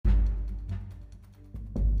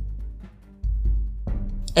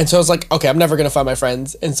And so I was like, okay, I'm never going to find my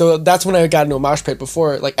friends. And so that's when I got into a mosh pit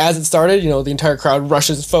before. Like, as it started, the entire crowd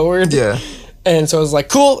rushes forward. Yeah. And so I was like,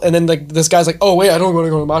 cool. And then, like, this guy's like, oh, wait, I don't want to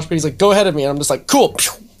go to the mosh pit. He's like, go ahead of me. And I'm just like, cool.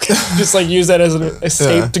 Just, like, use that as an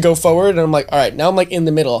escape to go forward. And I'm like, all right, now I'm, like, in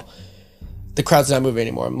the middle. The crowd's not moving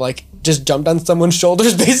anymore. I'm like, just jumped on someone's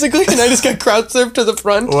shoulders, basically. And I just got crowd surfed to the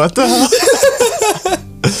front. What the hell?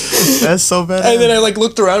 That's so bad. And then I, like,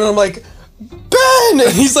 looked around and I'm like, Ben!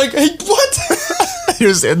 And he's like, hey, what? He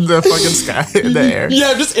was in the fucking sky, in the air.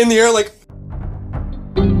 Yeah, just in the air, like.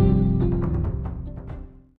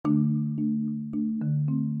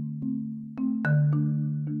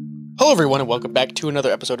 Hello, everyone, and welcome back to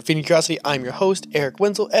another episode of Feeding Curiosity. I'm your host, Eric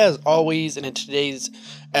Wenzel, as always, and in today's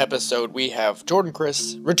episode, we have Jordan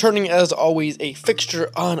Chris, returning, as always, a fixture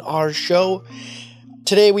on our show.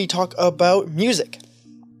 Today, we talk about music,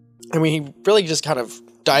 and we really just kind of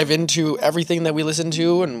dive into everything that we listen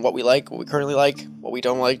to and what we like, what we currently like, what we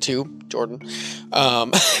don't like too, Jordan.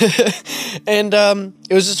 And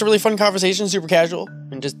it was just a really fun conversation, super casual,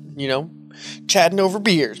 and just, chatting over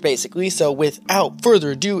beers, basically. So without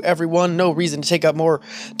further ado, everyone, no reason to take up more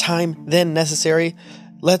time than necessary.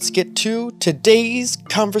 Let's get to today's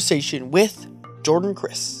conversation with Jordan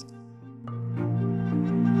Chris.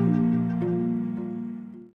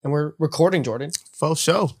 And we're recording, Jordan. Full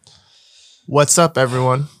show. What's up,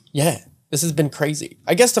 everyone? Yeah, this has been crazy.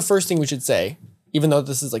 I guess the first thing we should say, even though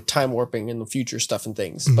this is like time warping in the future stuff and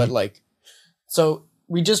things, but like, so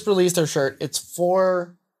we just released our shirt. It's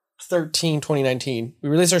 4/13/2019. We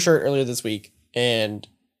released our shirt earlier this week, and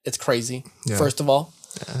it's crazy. Yeah. First of all,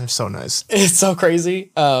 yeah, they're so nice. It's so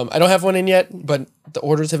crazy. I don't have one in yet, but the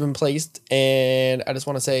orders have been placed, and I just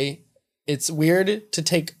want to say it's weird to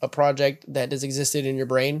take a project that has existed in your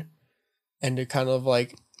brain and to kind of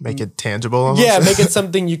like make it tangible almost. Yeah, make it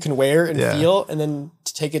something you can wear and feel, and then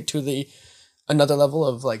to take it to another level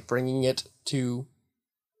of like bringing it to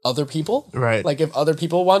other people. Right. Like if other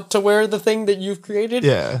people want to wear the thing that you've created.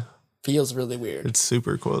 Yeah. Feels really weird. It's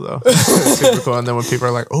super cool though. It's super cool. And then when people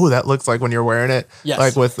are like, oh, that looks like when you're wearing it. Yes.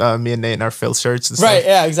 Like with me and Nate in our Phil shirts and stuff. Right,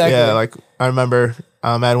 yeah, exactly. Yeah, like I remember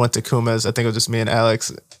I went to Kuma's, I think it was just me and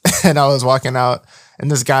Alex, and I was walking out and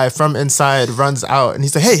this guy from inside runs out and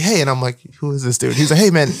he's like, hey, and I'm like, who is this dude? He's like, hey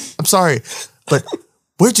man, I'm sorry, but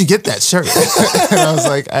where'd you get that shirt? And I was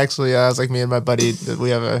like, actually, me and my buddy, we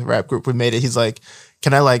have a rap group, we made it. He's like,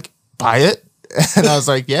 can I like buy it? And I was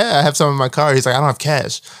like, yeah, I have some in my car. He's like, I don't have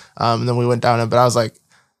cash. And then we went down it, but I was like,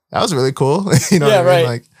 that was really cool. You know what I mean? Right.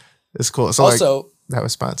 Like, it's cool. So also, like, that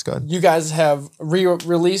response, good. You guys have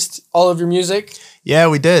re-released all of your music? Yeah,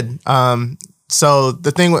 we did. So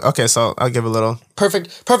the thing so I'll give a little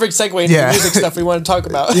perfect segue into the music stuff we want to talk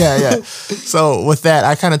about. Yeah. So with that,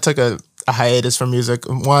 I kind of took a hiatus from music.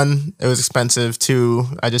 One, it was expensive. Two,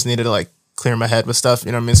 I just needed to like clear my head with stuff.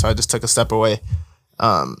 You know what I mean? So I just took a step away.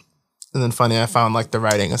 And then funny, I found like the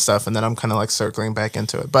writing and stuff, and then I'm kind of like circling back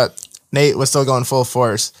into it. But Nate was still going full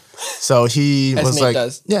force. So he was Nate like,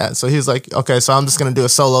 does. Yeah. So he was like, okay, so I'm just going to do a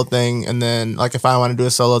solo thing. And then like, if I want to do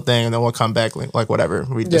a solo thing, and then we'll come back, like whatever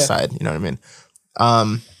we decide, you know what I mean?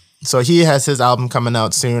 So he has his album coming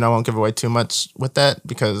out soon. I won't give away too much with that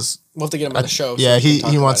because we'll have to get him on the show. Yeah.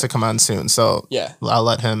 He wants to come on soon. So yeah, I'll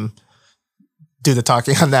let him do the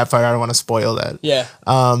talking on that part. I don't want to spoil that. Yeah.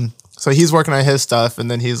 So he's working on his stuff, and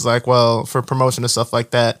then he's like, well, for promotion and stuff like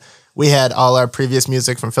that, we had all our previous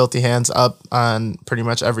music from Filthy Hands up on pretty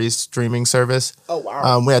much every streaming service. Oh,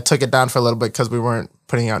 wow. We had took it down for a little bit because we weren't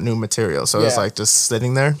putting out new material. So it was like just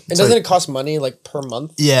sitting there. And doesn't it cost money like per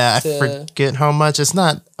month? Yeah, I forget how much. It's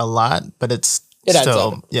not a lot, but it adds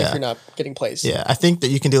up if you're not getting placed. Yeah, I think that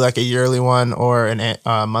you can do like a yearly one or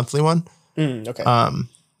a monthly one. Okay.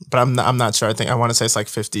 But I'm not sure. I want to say it's like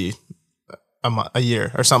 $50 a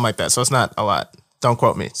year or something like that. So it's not a lot. Don't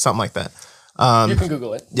quote me. Something like that. You can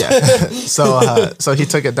Google it. Yeah. So he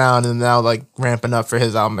took it down, and now like ramping up for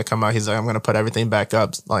his album to come out. He's like, I'm going to put everything back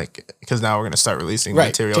up, like, because now we're going to start releasing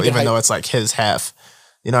material, even though it's like his half.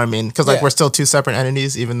 You know what I mean? Because like we're still two separate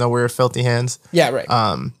entities, even though we're Filthy Hands. Yeah, right.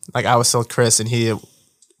 Like I was still Chris, and he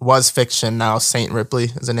was Fiction. Now Saint Ripley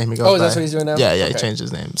is the name he goes by. Oh, that's what he's doing now? Yeah, he changed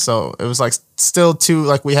his name. So it was like still two,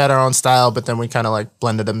 like we had our own style, but then we kind of like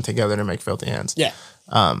blended them together to make Filthy Hands. Yeah.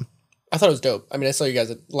 I thought it was dope. I mean, I saw you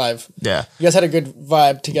guys live. Yeah. You guys had a good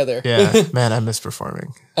vibe together. Yeah. Man, I miss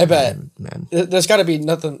performing. I bet. Man. There's got to be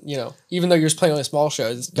nothing, even though you're just playing only small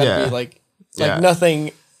shows, it's got to be like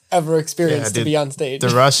nothing ever experienced to be on stage. The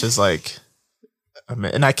rush is like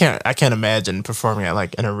and I can't imagine performing at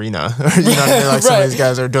like an arena. You know what I mean? Like some of these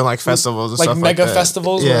guys are doing like festivals and like stuff mega like that.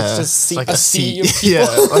 festivals where it's just like a sea of people. Yeah,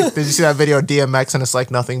 like did you see that video of DMX and it's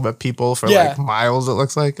like nothing but people for like miles? It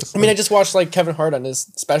looks like. I mean, I just watched like Kevin Hart on his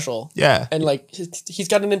special. Yeah, and like he's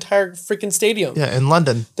got an entire freaking stadium. Yeah, in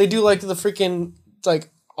London they do like the freaking like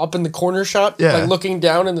up in the corner shot, like looking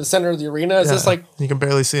down in the center of the arena. It's just like you can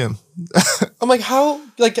barely see him. I'm like, how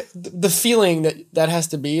like the feeling that has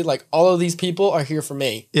to be like all of these people are here for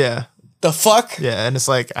me. Yeah. The fuck? Yeah, and it's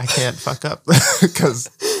like I can't fuck up because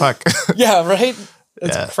fuck. Yeah, right.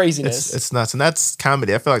 It's craziness. It's nuts, and that's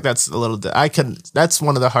comedy. I feel like that's a little. That's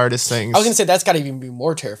one of the hardest things. I was gonna say that's got to even be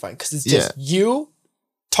more terrifying because it's just you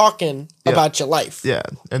talking about your life. Yeah,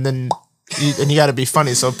 and then. You got to be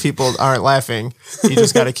funny so people aren't laughing. You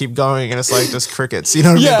just got to keep going, and it's like just crickets. You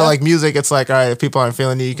know what I mean? But like music, it's like all right, if people aren't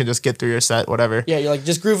feeling you can just get through your set, whatever. Yeah, you're like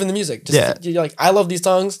just groove in the music. You're like I love these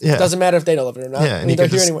songs. Yeah. It doesn't matter if they don't love it or not. Yeah, and they're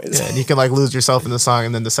here anyways. Yeah, and you can like lose yourself in the song,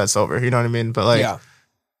 and then the set's over. You know what I mean? But like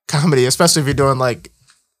comedy, especially if you're doing like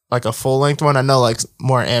a full length one. I know like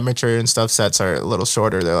more amateur and stuff sets are a little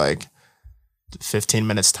shorter. They're like 15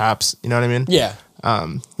 minutes tops. You know what I mean? Yeah.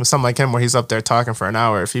 With something like him where he's up there talking for an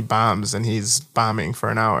hour, if he bombs, then he's bombing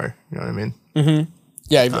for an hour. You know what I mean? Mm-hmm.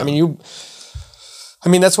 Yeah, I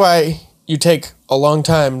mean that's why you take a long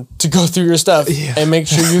time to go through your stuff and make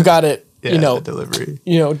sure you got it. The delivery.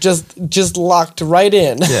 Just locked right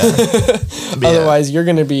in. Yeah. Otherwise, you're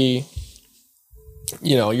gonna be,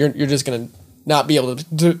 you're just gonna not be able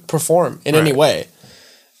to perform in any way.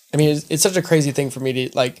 I mean, it's such a crazy thing for me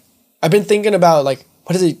to like. I've been thinking about like.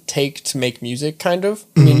 What does it take to make music, kind of?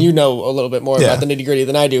 I mean, you know a little bit more about the nitty-gritty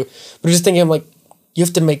than I do. But I'm just thinking, I'm like, you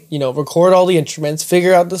have to make, record all the instruments,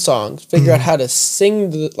 figure out the songs, figure out how to sing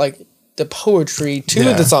the poetry to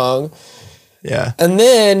the song. Yeah. And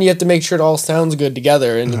then you have to make sure it all sounds good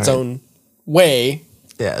together in its own way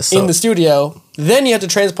in the studio. Then you have to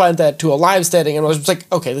transplant that to a live setting. And I was just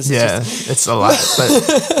like, okay, this is just... it's a lot.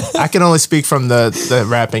 But I can only speak from the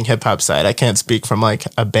rapping hip-hop side. I can't speak from, like,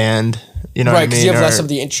 a band... You know what I mean? Right, because you have less of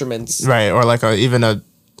the instruments. Right, or like even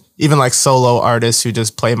like solo artists who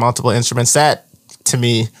just play multiple instruments. That to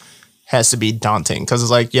me has to be daunting because it's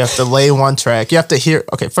like you have to lay one track. You have to hear.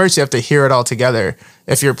 Okay, first you have to hear it all together.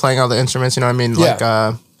 If you're playing all the instruments, you know what I mean? Like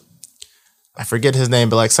I forget his name,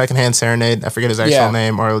 but like Secondhand Serenade. I forget his actual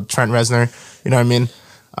name, or Trent Reznor. You know what I mean?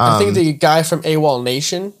 I think the guy from AWOL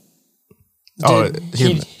Nation.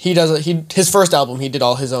 He does his first album. He did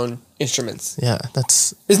all his own instruments. Yeah,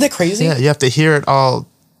 isn't that crazy? Yeah, you have to hear it all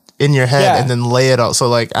in your head and then lay it all. So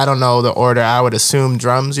like I don't know the order. I would assume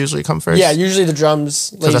drums usually come first. Yeah, usually the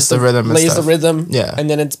drums lays the rhythm. Lays the rhythm. Yeah, and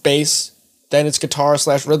then it's bass. Then it's guitar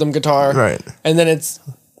 / rhythm guitar. Right, and then it's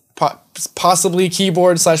possibly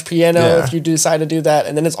keyboard / piano if you decide to do that,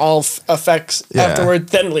 and then it's all effects afterward.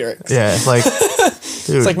 Then lyrics. Yeah, like.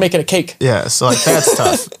 Dude. It's like making a cake. Yeah, so like that's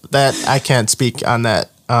tough. That I can't speak on that.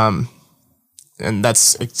 And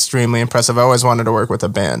that's extremely impressive. I always wanted to work with a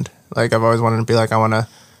band. Like I've always wanted to be like I want to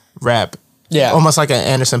rap. Yeah. Almost like an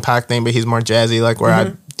Anderson .Paak thing, but he's more jazzy, like where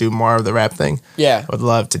I do more of the rap thing. Yeah. I would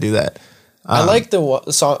love to do that. I like the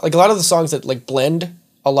song, like a lot of the songs that like blend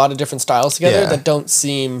a lot of different styles together that don't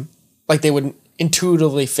seem like they would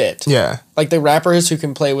intuitively fit. Yeah. Like the rappers who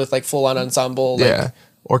can play with like full on ensemble. Like,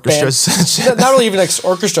 orchestras. Not really even like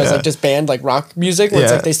orchestras, like just band, like rock music, where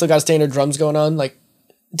it's like they still got standard drums going on. Like,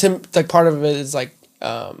 like part of it is like,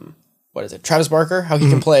 what is it? Travis Barker, how he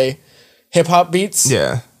can play hip hop beats.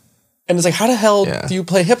 Yeah. And it's like, how the hell do you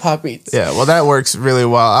play hip hop beats? Yeah, well, that works really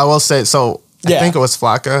well. I will say, so I think it was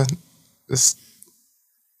Flocka.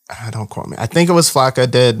 Don't quote me. I think it was Flocka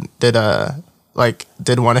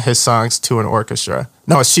did one of his songs to an orchestra.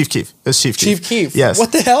 No, it's Chief Keef. It's Chief Keef. Chief Keef. Yes.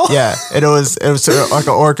 What the hell? Yeah. It was like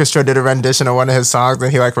an orchestra did a rendition of one of his songs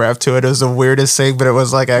and he like rapped to it. It was the weirdest thing, but it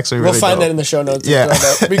was like actually really dope. We'll find that in the show notes. Yeah.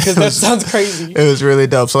 Because that sounds crazy. It was really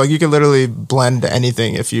dope. So like you can literally blend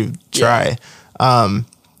anything if you try.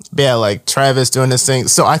 But yeah, like Travis doing this thing.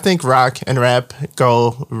 So I think rock and rap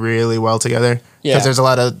go really well together. Yeah. Because there's a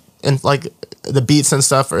lot of, and like the beats and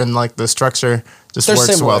stuff and like the structure just works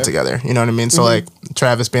similar. Well together. You know what I mean? So like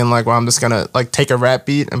Travis being like, well, I'm just going to like take a rap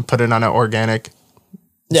beat and put it on an organic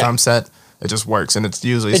drum set. It just works. And it's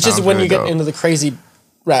usually, it's just when you get into the crazy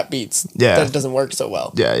rap beats that it doesn't work so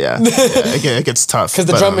well. Yeah. It gets tough. Because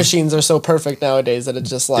the drum machines are so perfect nowadays that it's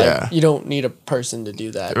just like, you don't need a person to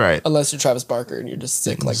do that. Right. Unless you're Travis Barker and you're just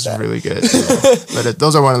sick like that. It's really good. But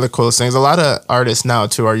those are one of the coolest things. A lot of artists now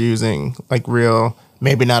too are using like real,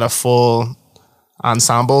 maybe not a full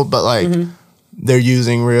ensemble, but like they're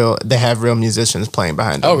using they have real musicians playing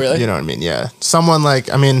behind them. Oh, really? You know what I mean? Yeah. Someone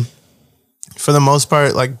like, I mean, for the most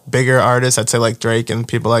part, like bigger artists, I'd say like Drake and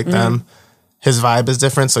people like them, his vibe is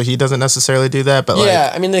different, so he doesn't necessarily do that. But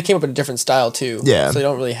I mean, they came up with a different style too. Yeah. So they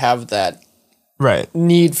don't really have that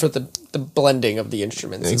need for the blending of the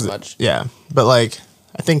instruments as much. Yeah. But like,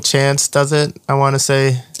 I think Chance does it, I want to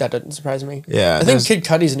say. That doesn't surprise me. Yeah. I think Kid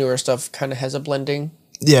Cudi's newer stuff kind of has a blending.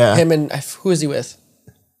 Yeah. Him and, who is he with?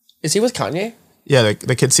 Is he with Kanye? Yeah,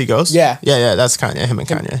 the Kids See Ghosts? Yeah. Yeah, that's Kanye, him and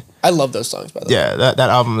Kanye. I love those songs, by the way. Yeah, that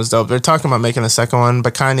album is dope. They're talking about making a second one,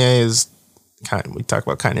 but Kanye is... we talk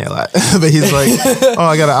about Kanye a lot, but he's like, oh,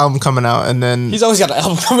 I got an album coming out, and then... He's always got an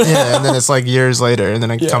album coming out. Yeah, and then it's like years later, and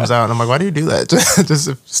then it comes out, and I'm like, why do you do that? Just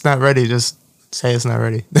if it's not ready, just say it's not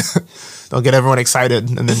ready. Don't get everyone excited,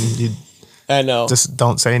 and then you... I know. Just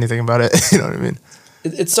don't say anything about it, you know what I mean?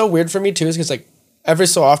 It's so weird for me, too, is because, like, every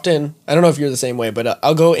so often, I don't know if you're the same way, but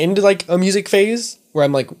I'll go into, like, a music phase where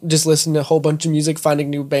I'm, like, just listening to a whole bunch of music,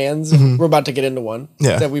 finding new bands, and we're about to get into one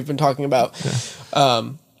that we've been talking about.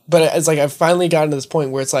 Yeah. But it's like I've finally gotten to this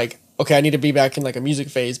point where it's like, okay, I need to be back in like a music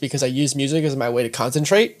phase because I use music as my way to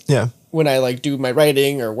concentrate. Yeah. When I like do my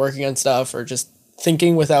writing or working on stuff or just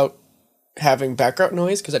thinking without having background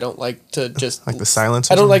noise because I don't like to just like the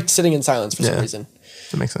silence. I don't like sitting in silence for some reason.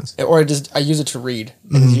 That makes sense. Or I use it to read.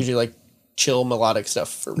 And it's usually like chill melodic stuff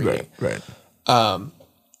for reading. Right.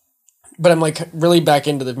 But I'm like really back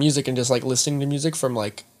into the music and just like listening to music from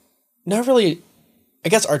like not really, I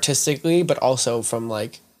guess artistically, but also from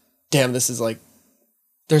like, damn, this is like,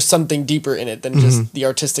 there's something deeper in it than just the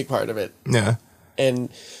artistic part of it. Yeah. And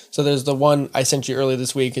so there's the one I sent you earlier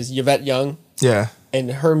this week is Yvette Young. Yeah. And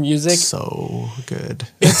her music. So good.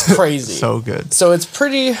 It's crazy. So good. So it's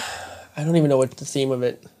pretty, I don't even know what the theme of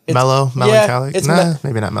it. It's, melancholic? Yeah,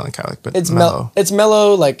 maybe not melancholic, but it's mellow. It's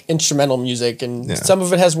mellow, like instrumental music. And some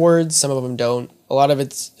of it has words, some of them don't. A lot of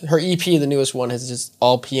it's, her EP, the newest one, is just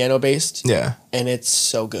all piano based. Yeah. And it's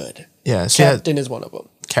so good. Yeah. Captain is one of them.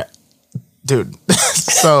 Dude,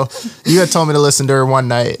 so you had told me to listen to her one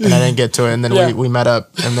night and I didn't get to it, and then we met up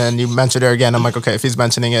and then you mentioned her again. I'm like, okay, if he's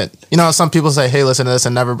mentioning it, you know, some people say, hey, listen to this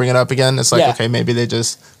and never bring it up again. It's like, okay, maybe they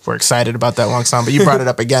just were excited about that one song, but you brought it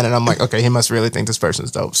up again and I'm like, okay, he must really think this person's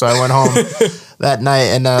dope. So I went home that night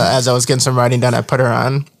and as I was getting some writing done, I put her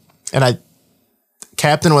on, and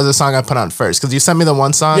Captain was the song I put on first because you sent me the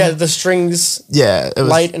one song. Yeah, the strings. Yeah, it was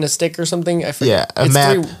light and a stick or something. I forget. Yeah, a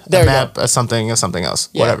map, something else.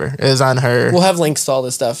 Yeah. Whatever. It was on her. We'll have links to all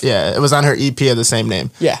this stuff. Yeah, it was on her EP of the same name.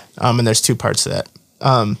 Yeah. And there's 2 parts to that.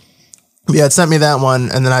 Yeah, it sent me that one,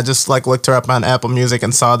 and then I just like looked her up on Apple Music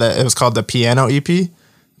and saw that it was called the Piano EP.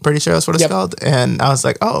 Pretty sure that's what it's called. And I was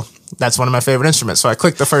like, oh, that's one of my favorite instruments. So I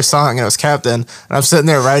clicked the first song and it was Captain, and I'm sitting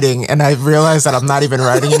there writing, and I realized that I'm not even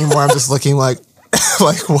writing anymore. I'm just looking like.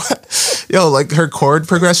 Like what? Yo, like her chord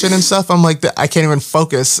progression and stuff. I'm like, I can't even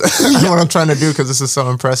focus on what I'm trying to do because this is so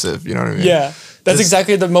impressive. You know what I mean? Yeah, that's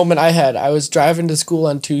exactly the moment I had. I was driving to school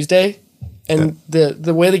on Tuesday, and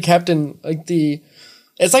the way the Captain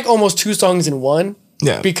it's like almost 2 songs in one.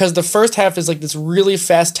 Yeah. Because the first half is like this really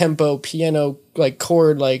fast tempo piano like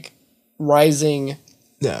chord like rising.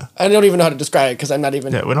 Yeah. I don't even know how to describe it because I'm not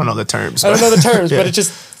even. Yeah, we don't know the terms. I don't know the terms, but it's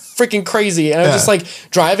just freaking crazy, and I'm just like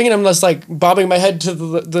driving and I'm just like bobbing my head to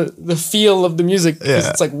the feel of the music because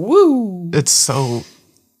it's like woo. It's so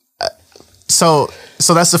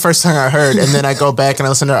that's the first song I heard, and then I go back and I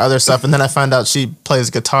listen to her other stuff, and then I find out she plays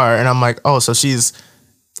guitar, and I'm like, oh, so she's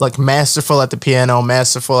like masterful at the piano,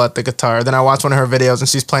 masterful at the guitar. Then I watch one of her videos and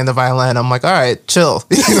she's playing the violin. I'm like, all right, chill.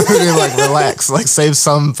 You know what I mean? Like relax, like save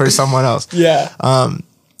some for someone else. Yeah.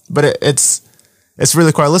 But it's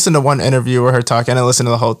really cool. I listened to one interview with her talking. I listened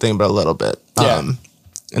to the whole thing, but a little bit. And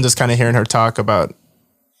just kind of hearing her talk about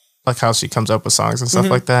like how she comes up with songs and stuff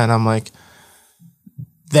like that. And I'm like,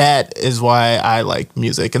 that is why I like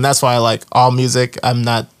music. And that's why I like all music. I'm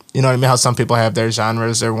not, you know what I mean? How some people have their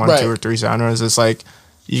genres, their 1, 2, or 3 genres. It's like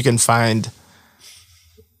you can find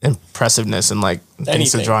impressiveness and like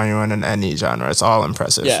things to draw you in any genre. It's all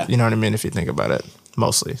impressive. Yeah. You know what I mean? If you think about it,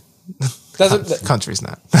 mostly. Country's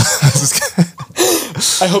not.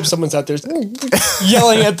 I hope someone's out there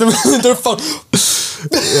yelling at them their phone.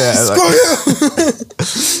 Yeah,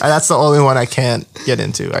 that's the only one I can't get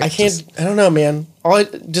into. I don't know, man.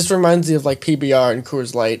 It just reminds me of like PBR and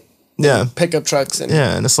Coors Light. Yeah, pickup trucks and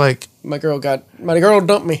and it's like my girl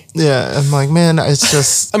dumped me. Yeah, I'm like, man, it's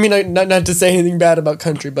just. I mean, not to say anything bad about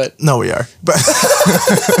country, but no, we are. But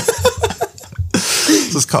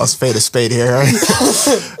let's call a spade here. Right?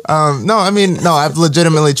 No, I mean, no, I've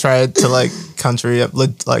legitimately tried to like country.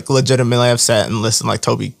 Legitimately, I've sat and listened like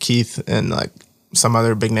Toby Keith and like some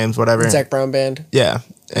other big names, whatever. Zac Brown Band. Yeah,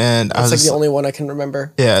 and that's like the only one I can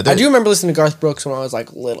remember. Yeah, I do remember listening to Garth Brooks when I was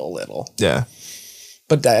like little. Yeah.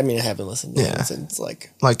 But I mean, I haven't listened to him since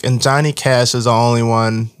like, and Johnny Cash is the only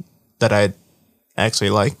one that I actually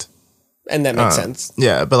liked. And that makes sense.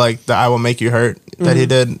 Yeah, but like the "I Will Make You Hurt" that he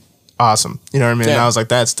did, awesome. You know what I mean? Yeah. And I was like,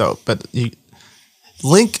 that's dope. But you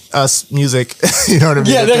link us music, you know what I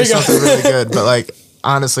mean? Yeah, there you go. Something really good. But like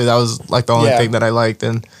honestly, that was like the only thing that I liked,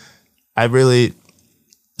 and I really.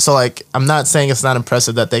 So like, I'm not saying it's not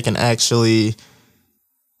impressive that they can actually.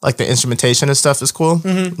 Like the instrumentation and stuff is cool.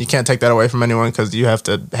 You can't take that away from anyone because you have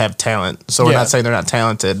to have talent. So we're not saying they're not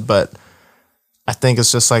talented, but I think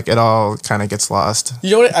it's just like it all kind of gets lost.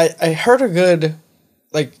 You know what? I heard a good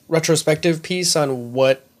like retrospective piece on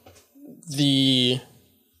what the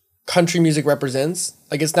country music represents.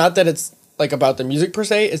 Like it's not that it's like about the music per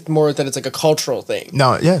se. It's more that it's like a cultural thing.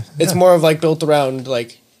 No, It's more of like built around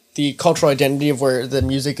like the cultural identity of where the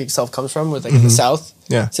music itself comes from, with like in the South.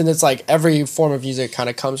 Yeah. Since it's like every form of music kind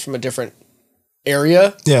of comes from a different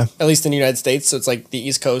area. Yeah. At least in the United States. So it's like the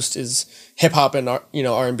East Coast is hip hop and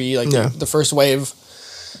R&B, like the first wave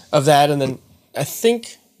of that. And then I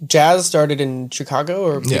think jazz started in Chicago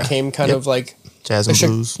or became kind of like jazz and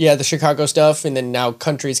blues. The Chicago stuff. And then now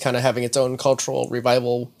country's kind of having its own cultural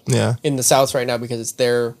revival in the South right now because it's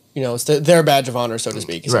their, it's their badge of honor, so to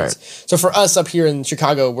speak. So, right. So for us up here in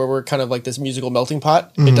Chicago, where we're kind of like this musical melting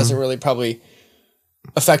pot, it doesn't really probably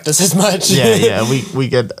affect us as much. Yeah. We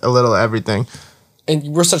get a little of everything. And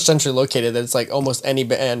we're such centrally located that it's like almost any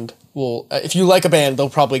band will, if you like a band, they'll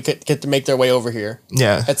probably get to make their way over here.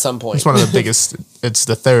 Yeah. At some point. It's one of the biggest, it's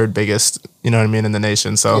the third biggest, you know what I mean, in the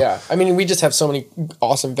nation. So yeah. I mean, we just have so many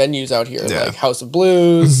awesome venues out here, like House of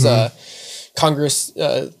Blues, Congress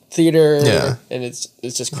Theater. Yeah. And it's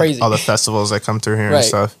just crazy. All the festivals that come through here and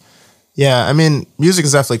stuff. Yeah, I mean, music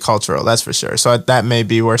is definitely cultural, that's for sure. So that may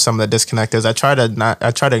be where some of the disconnect is. I try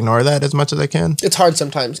to ignore that as much as I can. It's hard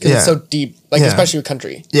sometimes because it's so deep, like especially with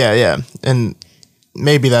country. Yeah. And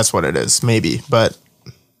maybe that's what it is, maybe. But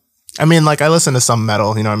I mean, like I listen to some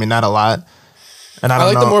metal, you know what I mean? Not a lot. And I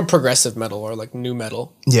like the more progressive metal or like new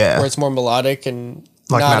metal. Yeah. Where it's more melodic and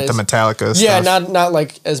like not the Metallica stuff. Yeah, not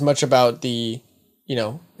like as much about the,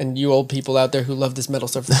 and you old people out there who love this metal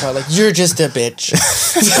stuff, are probably like, you're just a bitch.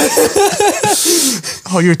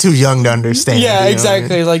 Oh, you're too young to understand. Yeah,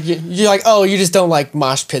 exactly. I mean? Like you're like, oh, you just don't like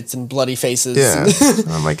mosh pits and bloody faces. Yeah.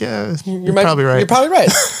 I'm like, yeah, you're probably right. You're probably right.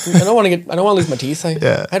 I don't want to lose my teeth.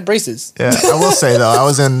 I had braces. Yeah, I will say though, I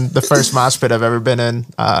was in the first mosh pit I've ever been in.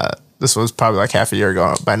 This was probably like half a year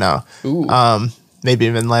ago by now. Ooh. Maybe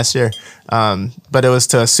even last year. But it was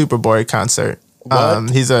to a Superboy concert. What?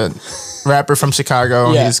 He's a rapper from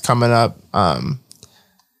Chicago. Yeah. He's coming up. Damn,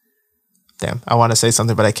 I want to say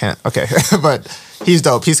something, but I can't. Okay. But he's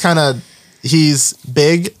dope. He's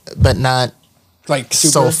big, but not like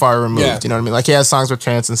super, so far removed. Yeah. You know what I mean? Like he has songs with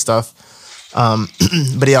Trance and stuff.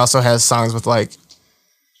 But he also has songs with like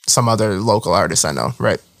some other local artists I know.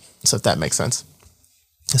 Right. So if that makes sense.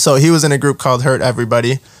 So he was in a group called Hurt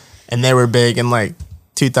Everybody, and they were big in like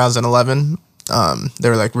 2011. They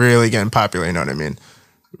were like really getting popular, you know what I mean?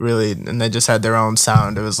 Really, and they just had their own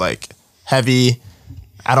sound. It was like heavy.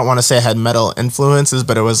 I don't want to say it had metal influences,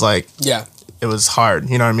 but it was like, it was hard.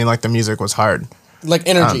 You know what I mean? Like the music was hard. Like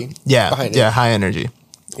energy. Behind it. Yeah, high energy.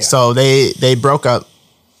 Yeah. So they broke up.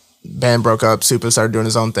 Band broke up. Super started doing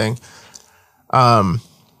his own thing.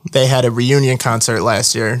 They had a reunion concert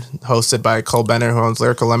last year hosted by Cole Benner, who owns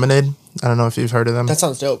Lyrical Lemonade. I don't know if you've heard of them. That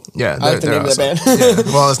sounds dope. Yeah, I like the name awesome. of that band.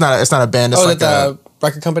 Yeah. Well, it's not a band. It's like a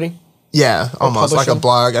record company. Yeah, almost like a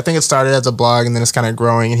blog. I think it started as a blog and then it's kind of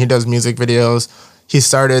growing. And he does music videos. He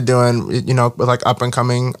started doing, with like up and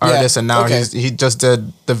coming artists, and now he just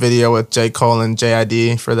did the video with J. Cole and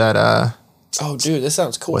JID for that. Oh, dude, this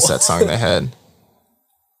sounds cool. What's that song they had?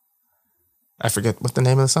 I forget what the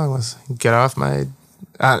name of the song was. Get off my.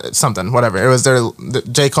 Something, whatever. It was the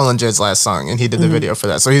J. Cole and Jid's last song, and he did the video for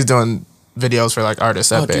that. So he's doing videos for like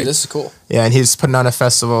artists that big. Dude, this is cool. Yeah, and he's putting on a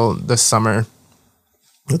festival this summer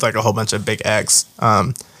with like a whole bunch of big acts.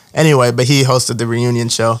 Anyway, but he hosted the reunion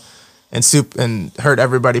show and heard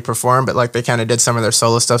everybody perform, but like they kind of did some of their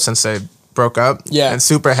solo stuff since they broke up. Yeah. And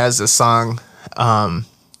Super has this song. I'm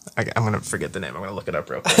gonna forget the name. I'm gonna look it up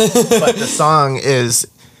real quick. But the song is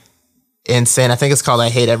insane. I think it's called "I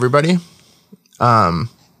Hate Everybody."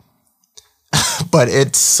 But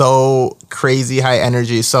it's so crazy high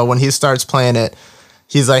energy. So when he starts playing it,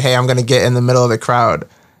 he's like, hey, I'm going to get in the middle of the crowd,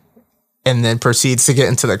 and then proceeds to get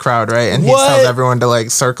into the crowd. Right. And he tells everyone to like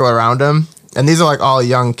circle around him. And these are like all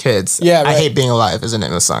young kids. Yeah. Right. I Hate Being Alive is the name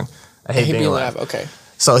of the song. I hate being alive. Okay.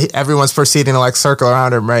 So everyone's proceeding to like circle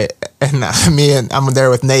around him, right? And I'm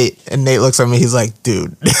there with Nate, and Nate looks at me. He's like,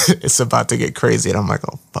 "Dude, it's about to get crazy." And I'm like,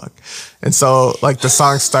 "Oh fuck!" And so like the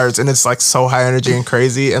song starts, and it's like so high energy and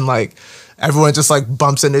crazy, and like everyone just like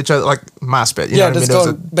bumps into each other like mosh pit. You know what I mean? Just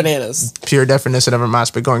going bananas. Pure definition of a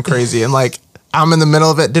mosh pit, going crazy, and like I'm in the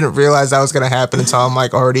middle of it. Didn't realize that was gonna happen until I'm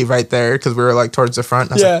like already right there because we were like towards the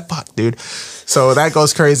front. And I was like, "Fuck, dude." So that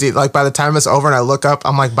goes crazy. Like by the time it's over and I look up,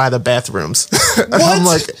 I'm like by the bathrooms. And I'm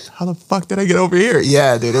like, how the fuck did I get over here?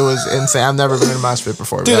 Yeah, dude, it was insane. I've never been in a mosh pit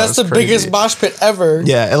before. Dude, that's the biggest mosh pit ever.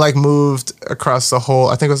 Yeah, it like moved across the whole.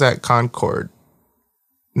 I think it was at Concord.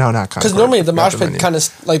 No, not Concord. Because normally the mosh pit kind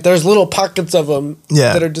of like there's little pockets of them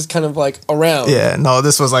that are just kind of like around. Yeah, no,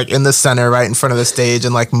 this was like in the center, right in front of the stage,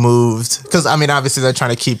 and like moved. Because I mean, obviously they're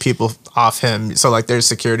trying to keep people off him, so like there's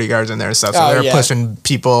security guards in there and stuff. So they're pushing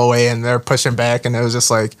people away and they're pushing back, and it was just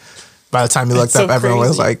like by the time you looked up, everyone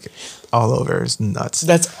was like all over. It's nuts.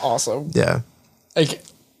 That's awesome. Yeah, like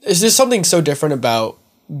is there something so different about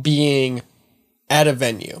being at a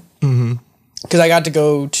venue? Because I got to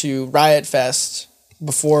go to Riot Fest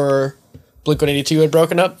before Blink-182 had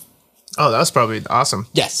broken up. Oh, that was probably awesome.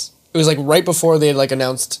 Yes. It was like right before they had like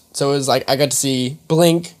announced. So it was like I got to see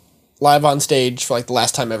Blink live on stage for like the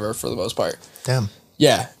last time ever for the most part. Damn.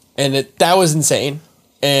 Yeah. And that was insane.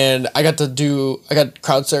 And I got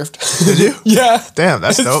crowd surfed. Did you? Yeah. Damn,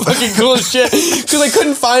 that's dope. Fucking cool as shit.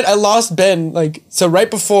 Because I lost Ben. Like, so right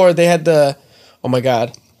before they had oh my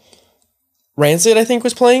God. Rancid, I think,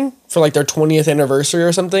 was playing for like their 20th anniversary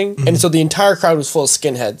or something. And so the entire crowd was full of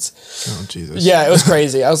skinheads. Oh, Jesus. Yeah, it was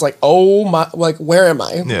crazy. I was like, oh my, like, where am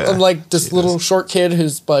I? Yeah. I'm like this little short kid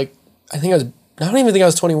who's like, I don't even think I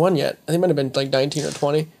was 21 yet. I think it might have been like 19 or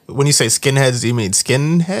 20. When you say skinheads, do you mean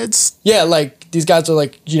skinheads? Yeah, like these guys are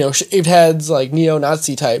like, shaved heads, like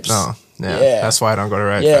neo-Nazi types. Oh, yeah. That's why I don't go to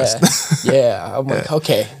Riot Fest. Yeah. I'm like,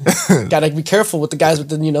 okay. Gotta be careful with the guys with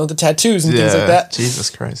the tattoos and things like that.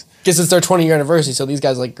 Jesus Christ. Because it's their 20-year anniversary, so these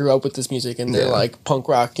guys like grew up with this music and they're like punk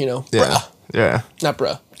rock, bruh. Yeah. Not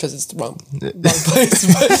bruh, because it's the wrong place.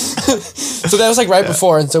 But so that was like right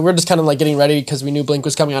before, and so we're just kind of like getting ready because we knew Blink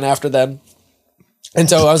was coming on after them. And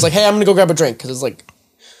so I was like, hey, I'm gonna go grab a drink because it's like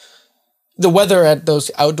the weather at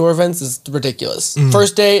those outdoor events is ridiculous.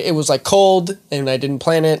 First day it was like cold and I didn't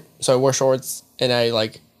plan it, so I wore shorts and I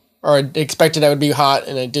expected I would be hot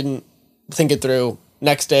and I didn't think it through.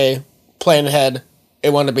 Next day, plan ahead,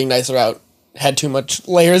 it wound up being nicer out. Had too much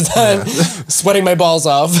layers on, sweating my balls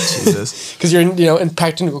off. Jesus, because you're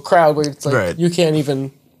packed into a crowd where it's like you can't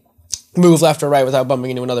even move left or right without bumping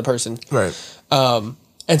into another person. Right.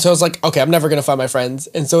 And so I was like, okay, I'm never going to find my friends.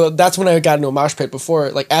 And so that's when I got into a mosh pit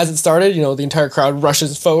before, like as it started, the entire crowd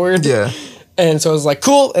rushes forward. Yeah. And so I was like,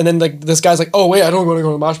 cool. And then like this guy's like, oh wait, I don't want to go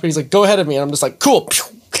to the mosh pit. He's like, go ahead of me. And I'm just like, cool.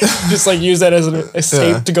 Just like use that as an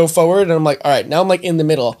escape to go forward. And I'm like, all right, now I'm like in the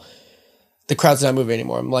middle. The crowd's not moving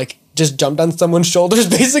anymore. I'm like, just jumped on someone's shoulders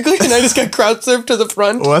basically. And I just got crowd surfed to the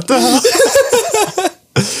front. What the hell?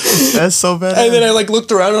 That's so bad. And then I like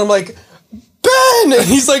looked around and I'm like, Ben! And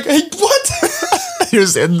he's like, hey, what? He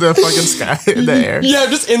was in the fucking sky, in the air. Yeah,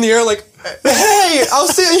 just in the air, like, hey, I'll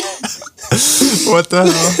see you. What the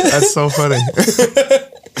hell? That's so funny.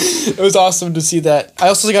 It was awesome to see that. I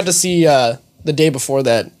also got to see the day before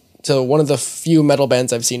that. So one of the few metal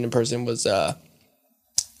bands I've seen in person was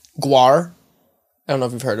Gwar. I don't know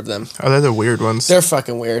if you've heard of them. Oh, they're the weird ones. They're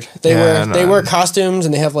fucking weird. They wear costumes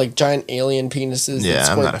and they have like giant alien penises that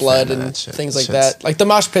squirt blood and things like that. Like the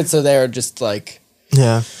mosh pits are there, just like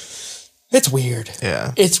it's weird.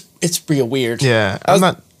 Yeah, it's real weird. Yeah, I'm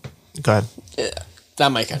not. Go ahead. Yeah,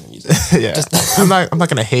 not my kind of music. Yeah, I'm not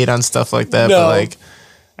gonna hate on stuff like that, but like,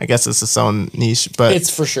 I guess it's its own niche. But it's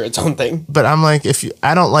for sure its own thing. But I'm like,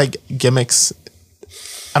 I don't like gimmicks.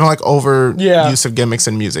 I don't like over use of gimmicks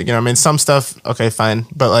in music. You know what I mean? Some stuff, okay, fine.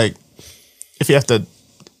 But like, if you have to,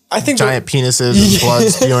 I think giant penises and blood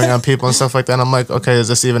spewing on people and stuff like that, I'm like, okay, is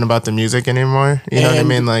this even about the music anymore? You know what I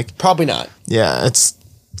mean? Like, probably not. Yeah,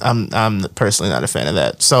 I'm personally not a fan of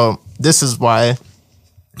that. So this is why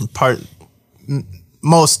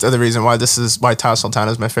most of the reason why Ty Sultana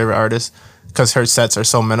is my favorite artist. Because her sets are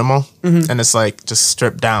so minimal and it's like just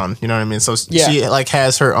stripped down, you know what I mean? So she like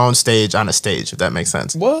has her own stage on a stage, if that makes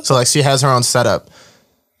sense. What? So like she has her own setup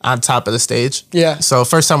on top of the stage. Yeah. So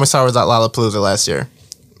first time we saw her was at Lollapalooza last year.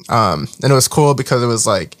 And it was cool because it was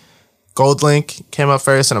like Gold Link came up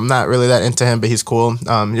first and I'm not really that into him, but he's cool.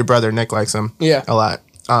 Your brother Nick likes him a lot.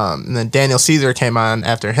 And then Daniel Caesar came on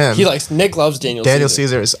after him. Nick loves Daniel Caesar. Daniel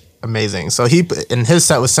Caesar is amazing. So his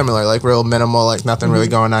set was similar, like real minimal, like nothing really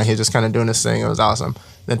going on. He was just kind of doing his thing. It was awesome.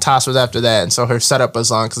 Then Toss was after that, and so her setup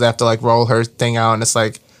was long because they have to like roll her thing out, and it's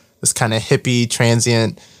like this kind of hippie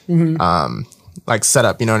transient, like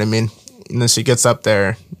setup. You know what I mean? And then she gets up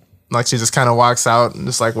there, like she just kind of walks out and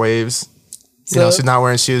just like waves. You know, she's not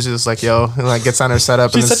wearing shoes. She's just like, yo, and like gets on her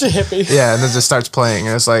setup. She's and such a hippie. Yeah, and then just starts playing.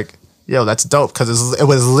 And it's like, yo, that's dope because it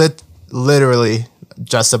was literally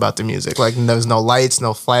just about the music. Like there was no lights,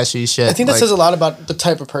 no flashy shit. I think that like, says a lot about the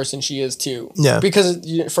type of person she is too. Yeah.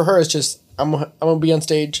 Because for her, it's just I'm gonna be on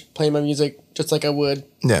stage playing my music just like I would.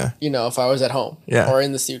 Yeah. You know, if I was at home. Yeah. Or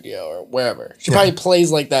in the studio or wherever. She probably plays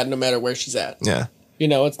like that no matter where she's at. Yeah. You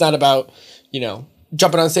know, it's not about, you know,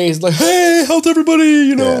 jumping on stage like, hey, how's everybody?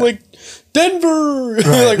 You know, like Denver,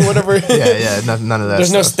 like whatever. Yeah. None of that.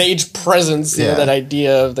 There's no stuff. stage presence. You know, that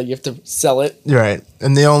idea of that you have to sell it. Right,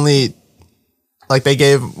 and the only like they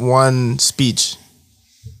gave one speech,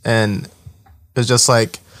 and it was just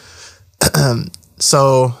like,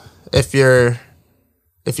 so if you're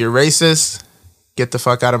racist, get the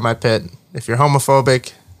fuck out of my pit. If you're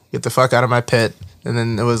homophobic, get the fuck out of my pit. And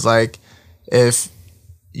then it was like, if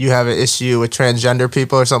you have an issue with transgender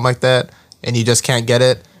people or something like that, and you just can't get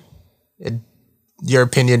it, your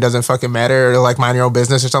opinion doesn't fucking matter, or like mind your own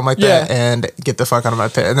business or something like that, and get the fuck out of my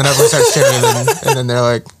pit. And then everyone starts cheering, and then they're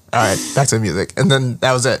like, all right, back to the music. And then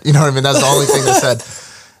that was it. You know what I mean? That's the only thing they said.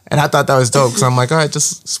 And I thought that was dope because I'm like, all right,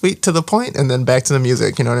 just sweet to the point, and then back to the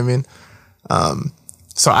music. You know what I mean?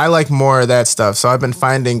 So I like more of that stuff. So I've been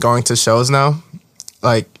finding going to shows now,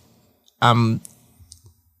 like,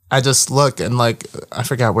 I just look and like, I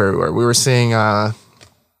forgot where we were. We were seeing,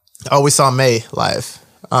 we saw May live.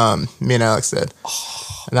 Me and Alex did.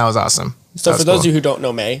 And that was awesome. So for those of you who don't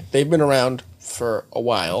know May, they've been around for a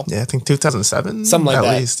while. Yeah, I think 2007. Something like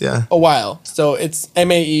that. At least, yeah. A while. So it's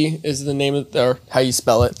MAE is the name of or how you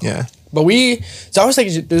spell it. Yeah. But so I was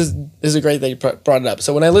thinking, this is great that you brought it up.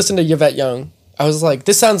 So when I listened to Yvette Young, I was like,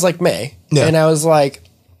 this sounds like May. Yeah. And I was like,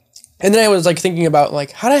 and then I was like thinking about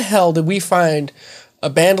like, how the hell did we find a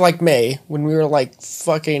band like May when we were like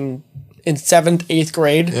fucking in 7th, 8th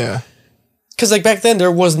grade? Yeah. Because like back then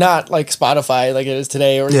there was not like Spotify like it is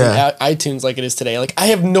today or even iTunes like it is today. Like I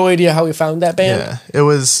have no idea how we found that band. Yeah. It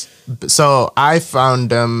was, so I found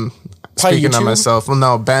them, speaking of myself, well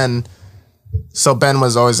no, Ben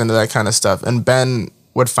was always into that kind of stuff. And Ben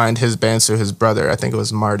would find his bands through his brother. I think it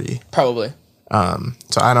was Marty. Probably.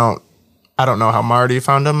 So I don't know how Marty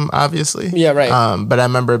found him, obviously. Yeah, right. But I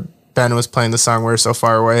remember Ben was playing the song We're So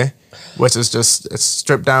Far Away, which is just, it's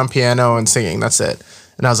stripped down piano and singing. That's it.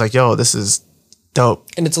 And I was like, yo, this is dope.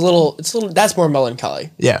 And it's a little, that's more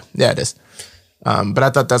melancholy. Yeah, it is. But I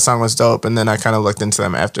thought that song was dope. And then I kind of looked into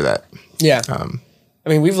them after that. Yeah. I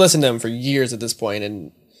mean, we've listened to them for years at this point,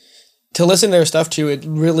 and to listen to their stuff too, it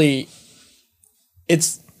really,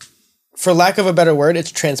 it's, for lack of a better word,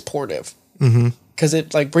 it's transportive. Because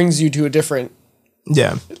it like brings you to a different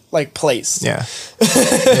like place. Yeah.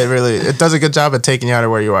 It does a good job of taking you out of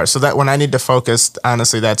where you are. So that when I need to focus,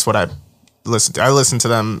 honestly, that's what I listen to. I listen to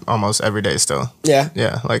them almost every day still. Yeah.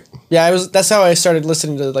 Yeah. Like, that's how I started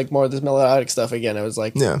listening to like more of this melodic stuff again. I was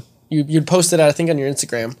like, you'd post it out, I think, on your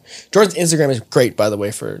Instagram. Jordan's Instagram is great, by the way,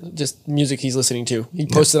 for just music he's listening to. He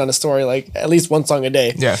posted on a story like at least one song a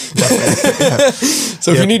day. Yeah.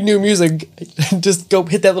 So if you need new music, just go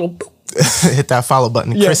hit that little hit that follow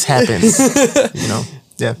button. Chris Happens. You know?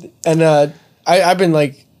 Yeah. And I've been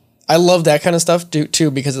like, I love that kind of stuff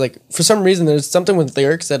too, because like for some reason there's something with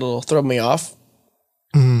lyrics that'll throw me off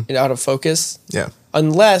and out of focus. Yeah.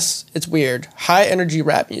 Unless it's weird. High energy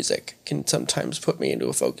rap music can sometimes put me into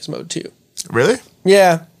a focus mode too. Really?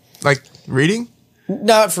 Yeah. Like reading?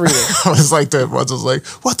 Not for reading. I was like that. Once was like,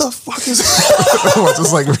 what the fuck is it? Once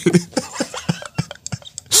was like reading.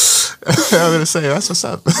 I was gonna say that's what's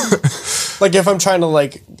up. Like if I'm trying to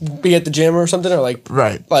like be at the gym or something, or like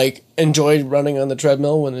like enjoy running on the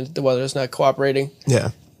treadmill when the weather's not cooperating. Yeah.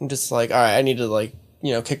 I'm just like, all right, I need to like,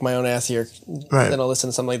 you know, kick my own ass here. Right. Then I'll listen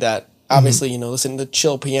to something like that. Obviously, you know, listening to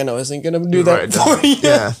chill piano isn't gonna do that for you.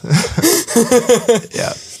 Yeah.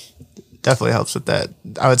 Yeah. Definitely helps with that.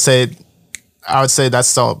 I would say that's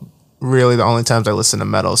still really the only times I listen to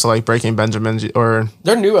metal. So like Breaking Benjamin or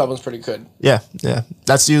their new album's pretty good. Yeah.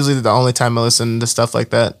 That's usually the only time I listen to stuff like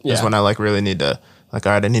that. Yeah. Is when I like really need to like,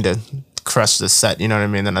 all right, I need to crush this set. You know what I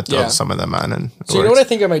mean? Then I throw some of them on and so you know what I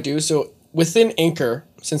think I might do? So within Anchor,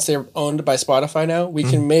 since they're owned by Spotify now, we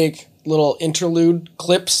can make little interlude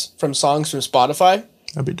clips from songs from Spotify.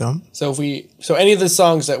 That'd be dumb. So so any of the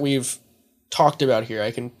songs that we've talked about here, I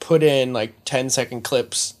can put in like 10-second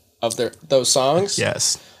clips of those songs.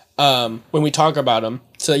 Yes. When we talk about them,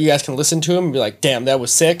 so that you guys can listen to them and be like, damn, that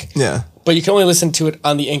was sick. Yeah. But you can only listen to it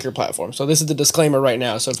on the Anchor platform. So this is the disclaimer right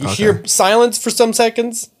now. So if you hear silence for some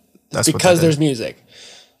seconds, that's because there's music.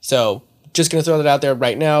 So just gonna throw that out there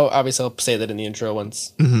right now. Obviously, I'll say that in the intro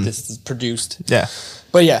once this is produced. Yeah.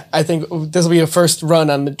 But yeah, I think this will be a first run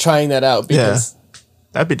on trying that out because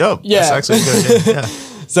that'd be dope. Yeah. That's actually a good idea. Yeah.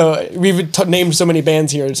 so we've named so many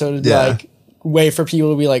bands here, so it'd be like way for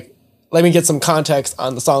people to be like, let me get some context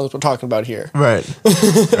on the songs we're talking about here. Right.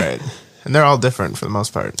 Right. And they're all different for the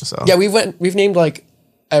most part. So Yeah, we've named like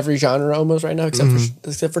every genre almost right now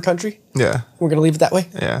except for country. yeah. We're gonna leave it that way.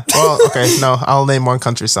 Yeah. Well, okay. No, I'll name one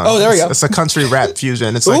country song. Oh, there we go. It's a country rap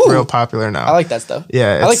fusion. It's like Ooh. real popular now. I like that stuff.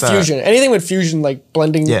 Yeah, I like it's, fusion. Anything with fusion, like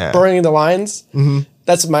blending, burning the lines.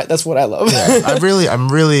 That's what I love. Yeah, I'm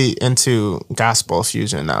really into gospel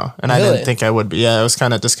fusion now, and I Really? didn't think I would be. Yeah, it was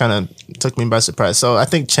kind of took me by surprise. So I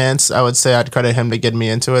think Chance, I would say I'd credit him to get me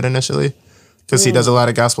into it initially, because he does a lot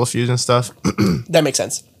of gospel fusion stuff. That makes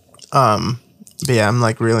sense. But yeah, I'm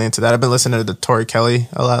like really into that. I've been listening to Tori Kelly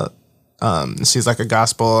a lot. She's like a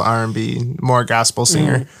gospel R&B, more gospel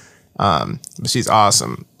singer. But she's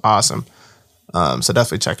awesome. So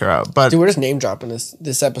definitely check her out. But Dude, we're just name dropping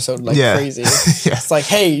this episode like crazy. Yeah. It's like,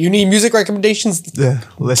 hey, you need music recommendations? yeah,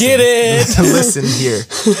 listen, Get it? listen here.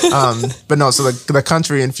 But no, so the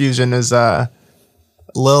country infusion is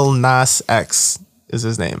Lil Nas X is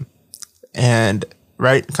his name, and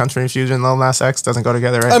right, country infusion, Lil Nas X doesn't go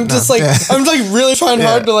together, right? I'm just like I'm like really trying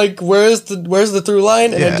hard to like where's the through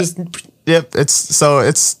line and Yeah. then just Yep, I think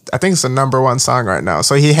it's the #1 song right now.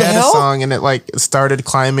 So he had a hell? song and it like started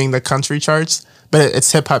climbing the country charts, but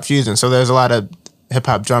it's hip hop fusion. So there's a lot of hip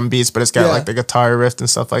hop drum beats, but it's got like the guitar riff and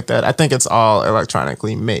stuff like that. I think it's all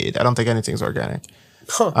electronically made. I don't think anything's organic.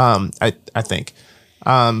 I think.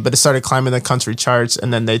 But it started climbing the country charts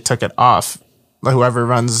and then they took it off. Like whoever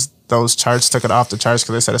runs those charts took it off the charts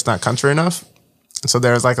because they said it's not country enough. So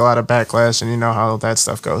there's like a lot of backlash, and you know how that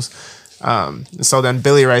stuff goes. So then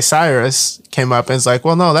Billy Ray Cyrus came up and was like,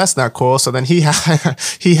 well, no, that's not cool. So then he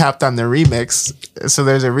he hopped on the remix. So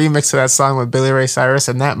there's a remix to that song with Billy Ray Cyrus,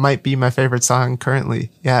 and that might be my favorite song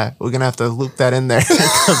currently. Yeah, we're gonna have to loop that in there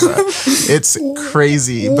because it's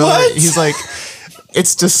crazy. But he's like,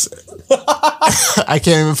 it's just I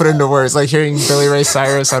can't even put it into words. Like hearing Billy Ray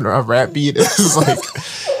Cyrus on a rap beat is like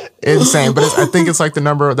insane. But I think it's like that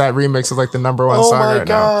remix is like the #1 song right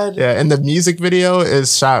God. now. Yeah, and the music video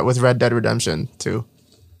is shot with Red Dead Redemption too.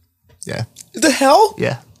 Yeah, the hell?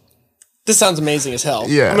 yeah, This sounds amazing as hell.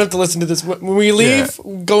 Yeah. I'm gonna have to listen to this when we leave.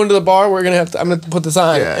 Go into the bar. I'm gonna have to put this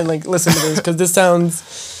on and like listen to this because this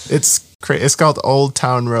sounds it's crazy. It's called Old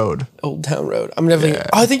Town Road. Old Town Road. I'm definitely.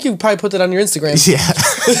 I think you probably put that on your Instagram. Yeah,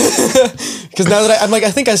 Because now that I'm like,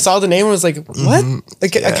 I think I saw the name and was like, what?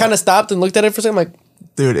 Like, I kind of stopped and looked at it for a second. I'm like,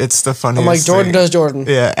 dude, it's the funniest. I'm like, Jordan thing. does Jordan.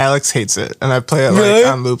 Yeah, Alex hates it, and I play it Really?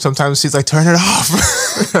 like on loop. Sometimes she's like, "Turn it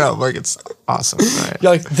off." And I'm like, "It's awesome." Right.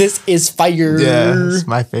 You're like, this is fire. Yeah, it's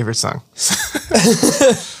my favorite song.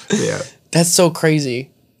 Yeah, That's so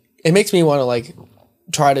crazy. It makes me want to like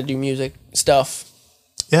try to do music stuff.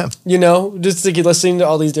 yeah, You know, just to get listening to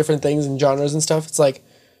all these different things and genres and stuff. It's like,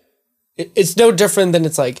 it's no different than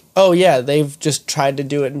it's like, oh yeah, they've just tried to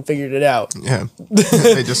do it and figured it out. yeah.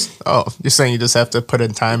 They just you're saying you just have to put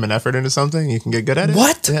in time and effort into something, you can get good at it.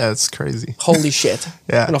 What? Yeah, it's crazy. Holy shit.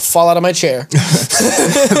 Yeah. I'm gonna fall out of my chair.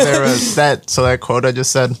 There was that quote I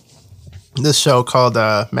just said. This show called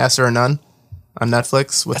Master of None on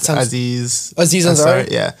Netflix with Aziz Ansari?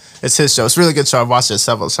 Yeah, it's his show. It's a really good show. I've watched it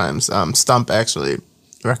several times. Stump actually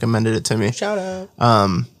recommended it to me. Shout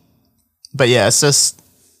out. But yeah, it's just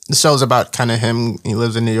the show's about kind of him. He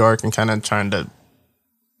lives in New York and kind of trying to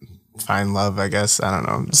find love, I guess. I don't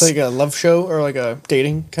know. It's like a love show or like a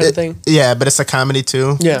dating kind of thing. Yeah, but it's a comedy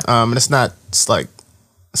too. Yeah. And it's not like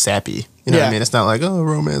sappy. You know what I mean? It's not like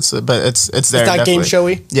romance, but it's there. It's not definitely. game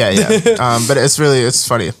showy. Yeah. But it's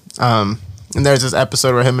funny. And there's this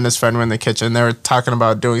episode where him and his friend were in the kitchen. They were talking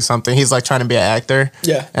about doing something. He's like trying to be an actor.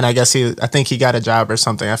 Yeah. And I think he got a job or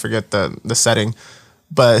something. I forget the setting.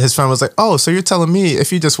 But his friend was like, "Oh, so you're telling me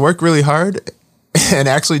if you just work really hard and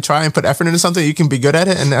actually try and put effort into something, you can be good at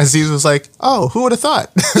it?" And Aziz was like, "Oh, who would have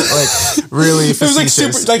thought?" Like really It was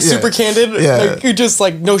facetious. like super candid. Yeah. Like you're just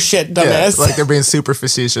like, no shit, Yeah, dumbass. like they're being super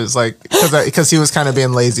facetious, like because he was kind of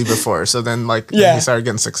being lazy before. So then he started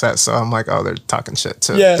getting success. So I'm like, oh, they're talking shit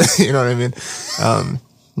too. Yeah. You know what I mean?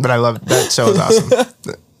 But I love that show. Is awesome.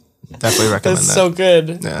 Definitely recommend That's that. so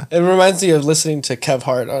good. Yeah. It reminds me of listening to Kev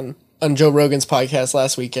Hart on Joe Rogan's podcast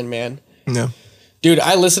last weekend, man. Yeah. Dude,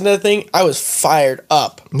 I listened to that thing. I was fired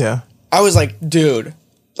up. Yeah. I was like, dude,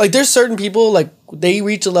 like there's certain people, like they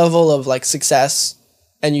reach a level of like success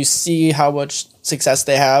and you see how much success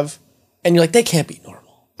they have and you're like, they can't be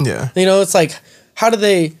normal. Yeah. You know, it's like, how do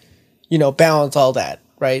they, balance all that?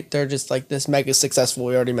 right? They're just like this mega successful.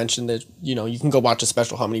 We already mentioned that, you know, you can go watch a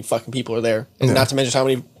special, how many fucking people are there. And not to mention how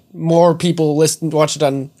many more people watch it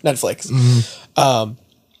on Netflix. And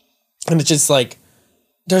it's just like,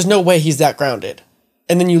 there's no way he's that grounded.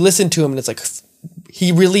 And then you listen to him and it's like,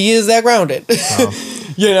 he really is that grounded. Wow.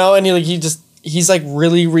 You know, and he's like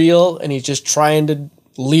really real, and he's just trying to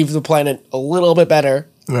leave the planet a little bit better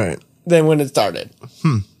than when it started.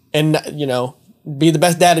 And, you know, be the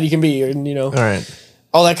best dad that he can be, and, you know,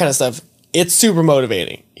 all that kind of stuff. It's super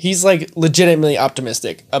motivating. He's like legitimately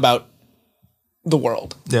optimistic about the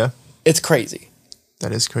world. Yeah. It's crazy.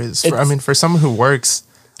 That is crazy. I mean, for someone who works,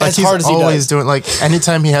 like, as hard as he always does. doing, like,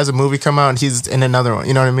 anytime he has a movie come out, he's in another one.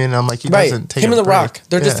 You know what I mean? And I'm like, he doesn't take him a and The break. Rock,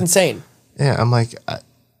 they're just insane. Yeah, I'm like,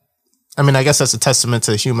 I mean, I guess that's a testament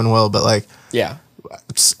to human will, but like,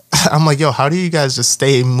 I'm like, yo, how do you guys just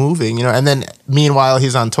stay moving? You know, and then meanwhile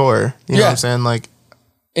he's on tour. You know what I'm saying? Like,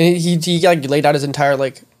 and he like laid out his entire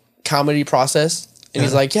like comedy process, and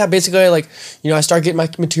he's like, basically, like, you know, I start getting my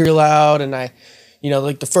material out, and I, you know,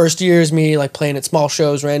 like the first year is me like playing at small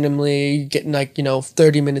shows randomly, getting like, you know,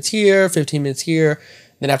 30 minutes here, 15 minutes here.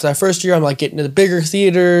 Then after that first year, I'm like getting to the bigger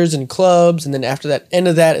theaters and clubs. And then after that end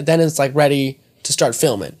of that, then it's like ready to start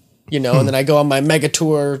filming, you know, and then I go on my mega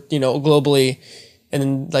tour, you know, globally. And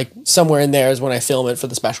then like somewhere in there is when I film it for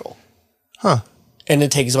the special. And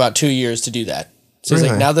it takes about 2 years to do that. So he's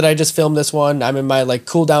like, now that I just filmed this one, I'm in my like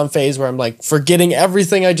cool down phase where I'm like forgetting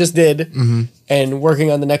everything I just did and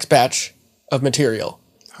working on the next batch of material.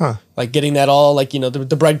 Like getting that all, like, you know,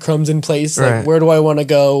 the breadcrumbs in place. Like, where do I want to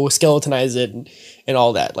go? Skeletonize it and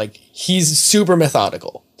all that. Like, he's super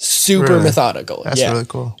methodical. Methodical. That's really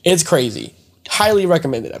cool. It's crazy. Highly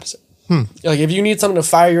recommended episode. Like, if you need something to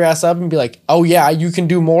fire your ass up and be like, oh yeah, you can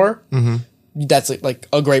do more, that's like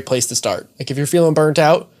a great place to start. Like, if you're feeling burnt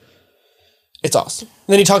out, it's awesome.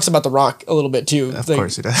 And then he talks about The Rock a little bit too. Of like,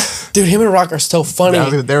 course he does. Dude, him and Rock are so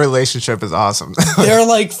funny. Their relationship is awesome. They're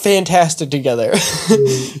like fantastic together.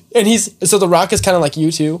 And so The Rock is kind of like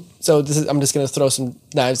you too. So I'm just gonna throw some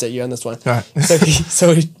knives at you on this one. All right.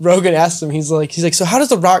 So Rogan asks him, he's like, so how does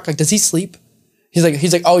The Rock, like, does he sleep?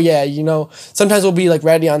 He's like, oh yeah, you know, sometimes we'll be like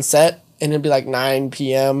ready on set and it'll be like 9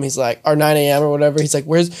 p.m. He's like, or 9 a.m. or whatever. He's like,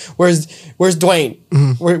 where's Dwayne?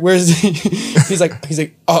 Where's he's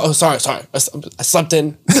like, oh sorry, I slept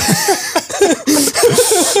in.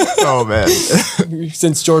 Oh man.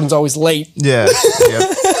 Since Jordan's always late. Yeah.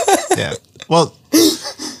 Yeah. Well,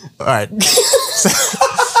 all right.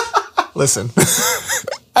 Listen.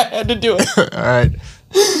 I had to do it. All right.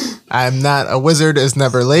 I'm not, a wizard is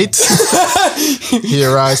never late. He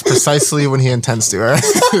arrives precisely when he intends to, all right?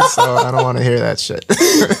 So I don't want to hear that shit.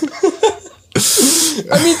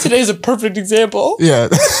 I mean, today's a perfect example. Yeah.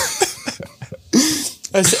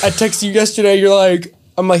 I texted you yesterday,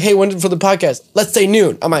 I'm like, hey, when's it for the podcast? Let's say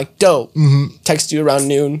noon. I'm like, dope. Text you around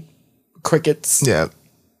noon. Crickets. Yeah.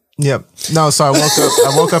 Yep. No, so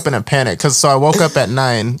I woke up in a panic. So I woke up at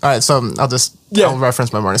 9. All right, so I'll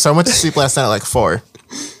reference my morning. So I went to sleep last night at like 4.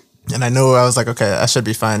 And I knew, I was like, okay, I should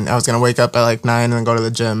be fine. I was going to wake up at like 9 and then go to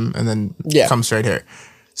the gym and then come straight here.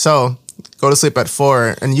 So go to sleep at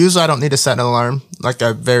 4. And usually I don't need to set an alarm. Like,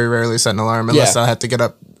 I very rarely set an alarm unless I have to get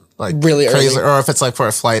up like really crazy early. Or if it's like for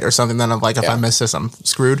a flight or something, then I'm like, if I miss this, I'm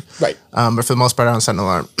screwed. Right. But for the most part, I don't set an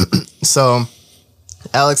alarm. So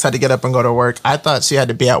Alex had to get up and go to work. I thought she had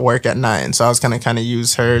to be at work at 9. So I was going to kind of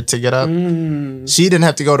use her to get up. She didn't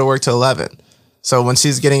have to go to work till 11. So when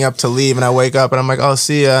she's getting up to leave and I wake up and I'm like, oh,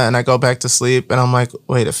 see ya. And I go back to sleep and I'm like,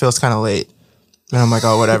 wait, it feels kind of late. And I'm like,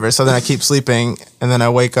 oh, whatever. So then I keep sleeping and then I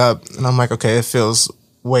wake up and I'm like, okay, it feels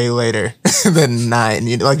way later than 9.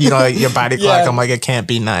 You know, your body clock. I'm like, it can't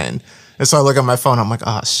be 9. And so I look at my phone. I'm like,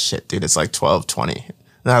 oh, shit, dude, it's like 12:20.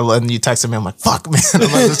 And you texted me. I'm like, fuck, man. I'm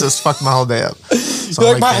like, this just fucked my whole day up. So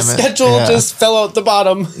You're like, my schedule just fell out the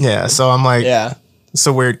bottom. Yeah. So I'm like, it's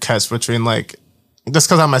a weird catch between like, just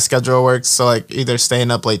because how my schedule works, so like either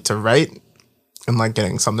staying up late to write and like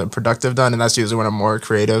getting something productive done, and that's usually when I'm more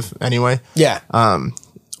creative anyway. Yeah.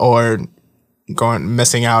 Or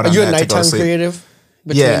missing out on that to go to sleep. Are you a nighttime creative?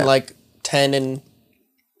 Between like 10 and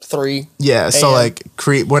 3? Yeah. So like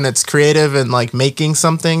when it's creative and like making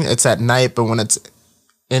something, it's at night, but when it's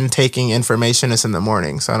intaking information, it's in the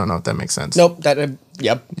morning. So I don't know if that makes sense. Nope.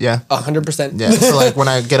 Yep. Yeah. 100%. Yeah. So like when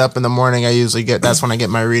I get up in the morning, that's when I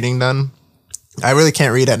get my reading done. I really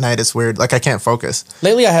can't read at night. It's weird. Like, I can't focus.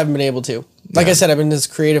 Lately, I haven't been able to. Like I said, I've been in this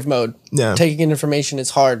creative mode. Yeah. Taking in information is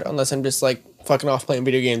hard unless I'm just, like, fucking off playing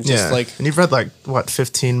video games. Just like, and you've read, like, what,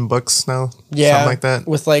 15 books now? Yeah. Something like that?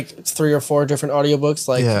 With, like, 3 or 4 different audiobooks.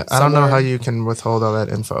 Like, I don't know how you can withhold all that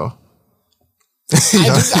info.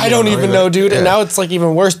 I don't even know, dude. Yeah. And now it's like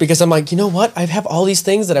even worse because I'm like, you know what? I have all these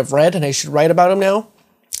things that I've read and I should write about them now.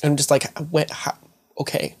 And I'm just like,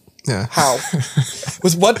 okay. Yeah. How?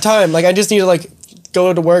 With what time? Like, I just need to like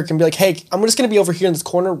go to work and be like, hey, I'm just going to be over here in this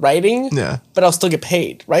corner writing. Yeah. But I'll still get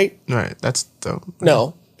paid, right? Right. That's dope.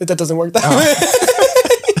 No, that doesn't work that way.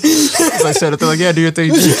 As I said it, they're like, yeah, do your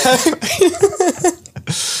thing.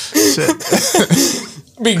 Shit.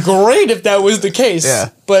 It'd be great if that was the case. Yeah.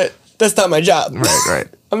 But that's not my job. Right.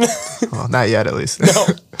 Well, not yet, at least. No.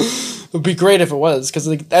 It would be great if it was, because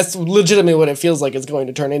like, that's legitimately what it feels like it's going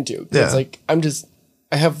to turn into. Yeah. It's like,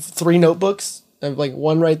 I have 3 notebooks. I have like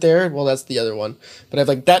one right there. Well, that's the other one. But I have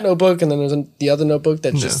like that notebook, and then there's the other notebook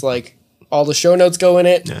that's just like all the show notes go in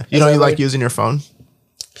it. Yeah. You like using your phone?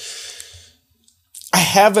 I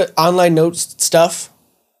have online notes stuff,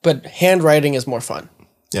 but handwriting is more fun.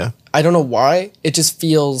 Yeah. I don't know why. It just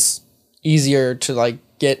feels easier to like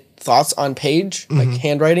get thoughts on page, like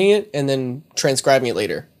handwriting it and then transcribing it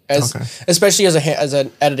later, especially as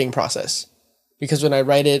an editing process. Because when I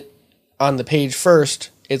write it on the page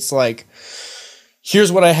first, it's like,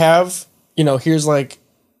 here's what I have. Here's like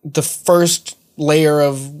the first layer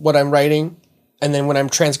of what I'm writing, and then when I'm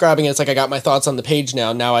transcribing it, it's like I got my thoughts on the page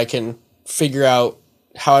now. Now I can figure out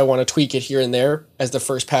how I want to tweak it here and there as the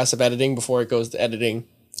first pass of editing before it goes to editing.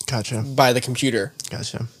 Gotcha. By the computer.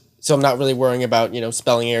 Gotcha. So I'm not really worrying about,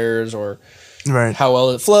 spelling errors or how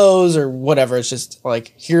well it flows or whatever. It's just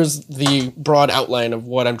like, here's the broad outline of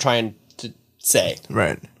what I'm trying to say.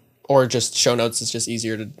 Right. Or just show notes. It's just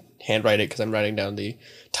easier to handwrite it because I'm writing down the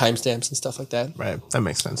timestamps and stuff like that. Right. That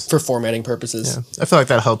makes sense. For formatting purposes. Yeah. I feel like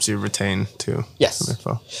that helps you retain too. Yes. Some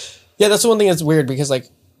info. Yeah, that's the one thing that's weird because like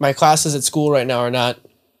my classes at school right now are not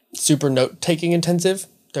super note-taking intensive.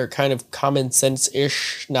 They're kind of common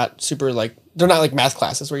sense-ish, not super like, they're not like math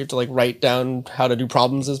classes where you have to like write down how to do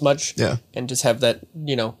problems as much. Yeah. And just have that,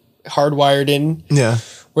 hardwired in. Yeah.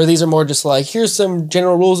 Where these are more just like, here's some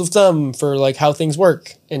general rules of thumb for like how things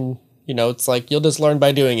work. And, it's like, you'll just learn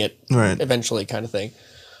by doing it. Right. Eventually kind of thing.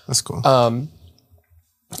 That's cool. And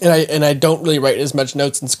I don't really write as much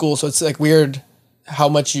notes in school. So it's like weird how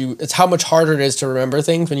much harder it is to remember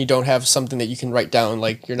things when you don't have something that you can write down.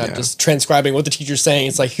 Like you're not just transcribing what the teacher's saying.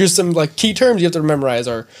 It's like, here's some like key terms you have to memorize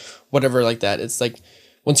or whatever like that. It's like,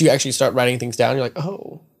 once you actually start writing things down, you're like,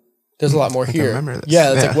 oh, there's a lot more here. Remember this.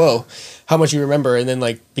 Yeah. It's like, whoa, how much you remember. And then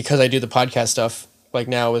like, because I do the podcast stuff, like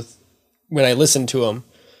now when I listen to them,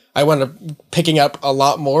 I wound up picking up a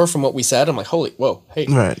lot more from what we said. I'm like, whoa, hey.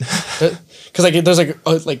 Right. Because like,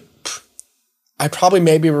 there's like, I probably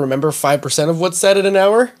maybe remember 5% of what's said in an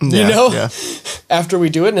hour, after we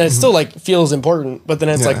do it. And it still like feels important, but then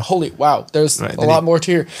it's like, wow, there's a lot more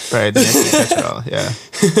to here. Right. Then you catch it all. Yeah.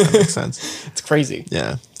 That makes sense. It's crazy.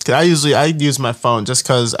 Yeah. Cause I use my phone just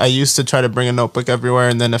cause I used to try to bring a notebook everywhere.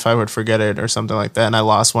 And then if I would forget it or something like that, and I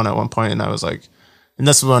lost one at one point and I was like, and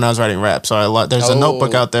this was when I was writing raps. So there's a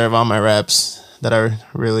notebook out there of all my raps that I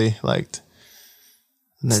really liked.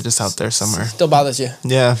 And they're just out there somewhere. Still bothers you.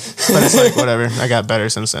 Yeah. But it's like, whatever. I got better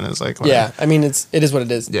since then. It's like, whatever. Yeah. I mean, it is what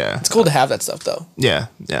it is. Yeah. It's cool to have that stuff though. Yeah.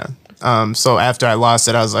 Yeah. So after I lost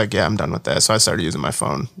it, I was like, yeah, I'm done with that. So I started using my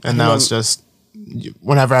phone. And now it's just,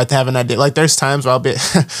 whenever I have an idea, like there's times I'll be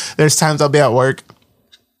at work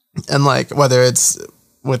and like, whether it's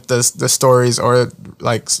with the stories or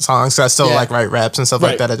like songs, I still like write raps and stuff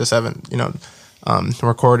like that. I just haven't,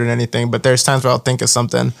 recorded anything, but there's times where I'll think of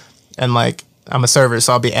something and like, I'm a server,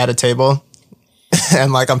 so I'll be at a table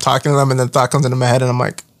and like I'm talking to them and then thought comes into my head and I'm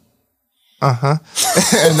like,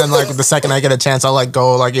 and then like the second I get a chance, I'll like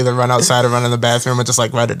go like either run outside or run in the bathroom and just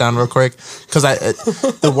like write it down real quick. Cause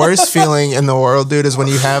the worst feeling in the world, dude, is when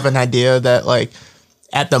you have an idea that like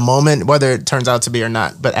at the moment, whether it turns out to be or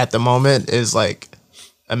not, but at the moment is like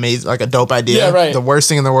amazing, like a dope idea. Yeah, right. The worst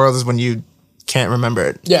thing in the world is when you can't remember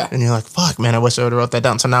it. Yeah. And you're like, fuck, man, I wish I would have wrote that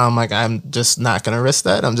down. So now I'm like, I'm just not going to risk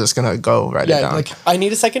that. I'm just going to go write it down. Like, I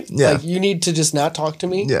need a second. Yeah. Like, you need to just not talk to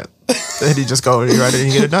me. Yeah. Then you just go, you write it and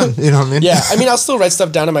you get it done. You know what I mean? Yeah. I mean, I'll still write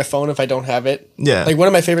stuff down on my phone if I don't have it. Yeah. Like, one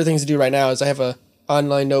of my favorite things to do right now is I have a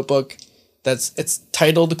online notebook it's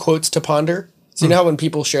titled Quotes to Ponder. So you know how when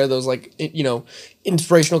people share those, like,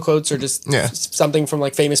 inspirational quotes or just something from,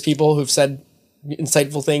 like, famous people who've said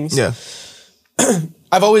insightful things? Yeah.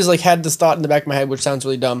 I've always like had this thought in the back of my head, which sounds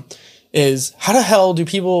really dumb, is how the hell do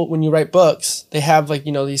people, when you write books, they have like,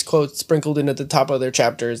 these quotes sprinkled in at the top of their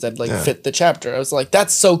chapters that like fit the chapter. I was like,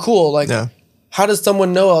 that's so cool. Like, how does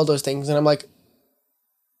someone know all those things? And I'm like,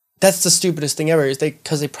 that's the stupidest thing ever, is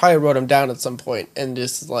because they probably wrote them down at some point and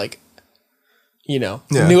just like, knew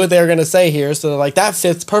what they were going to say here. So they're like, that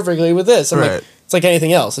fits perfectly with this. I'm like, It's like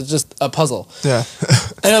anything else. It's just a puzzle. Yeah.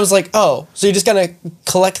 And I was like, oh, so you just gotta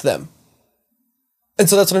collect them. And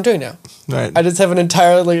so that's what I'm doing now. Right. I just have an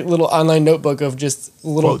entire little online notebook of just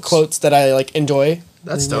little quotes that I like enjoy.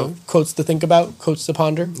 That's dope. Quotes to think about, quotes to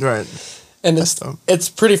ponder. Right. And it's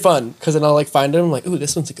pretty fun because then I'll like find them. I'm like, ooh,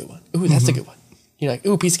 this one's a good one. Ooh, that's a good one. You're like,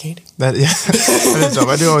 ooh, piece of candy. That is dope.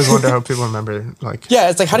 I do always wonder how people remember, like...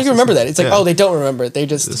 Yeah, it's like, how do you remember that? It's like, oh, they don't remember it. They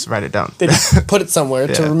just write it down. They just put it somewhere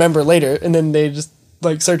to remember later, and then they just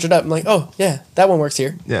like search it up. I'm like, oh, yeah, that one works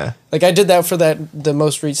here. Yeah. Like I did that for the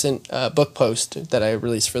most recent book post that I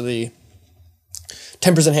released for the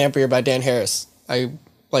 10% Happier by Dan Harris. I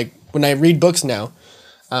like when I read books now.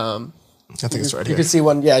 I think it's right here. You can see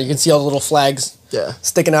one. Yeah, you can see all the little flags.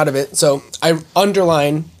 Sticking out of it. So I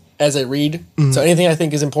underline as I read. So anything I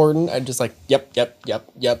think is important, I'm just like, yep.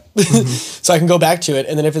 So I can go back to it.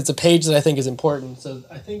 And then if it's a page that I think is important, so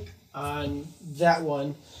I think on that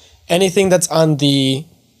one, anything that's on the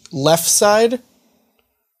left side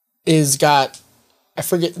is got, I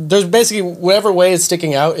forget, there's basically whatever way it's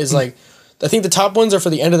sticking out is like, I think the top ones are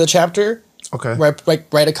for the end of the chapter. Okay.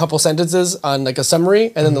 Write a couple sentences on like a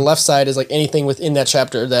summary, and then the left side is like anything within that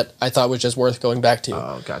chapter that I thought was just worth going back to.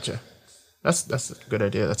 Oh, gotcha. That's a good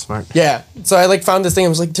idea. That's smart. Yeah. So I like found this thing. I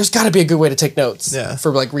was like, there's got to be a good way to take notes. Yeah.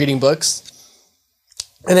 For like reading books.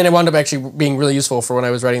 And then it wound up actually being really useful for when I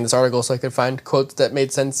was writing this article, so I could find quotes that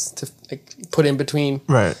made sense to like put in between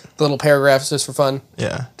the little paragraphs just for fun.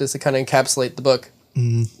 Yeah. Just to kind of encapsulate the book.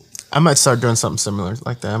 I might start doing something similar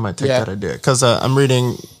like that. I might take that idea because I'm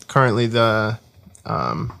reading currently the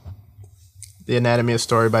Anatomy of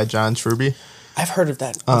Story by John Truby. I've heard of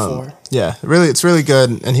that before. Yeah, really, it's really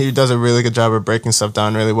good, and he does a really good job of breaking stuff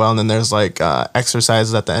down really well. And then there's like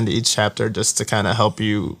exercises at the end of each chapter just to kind of help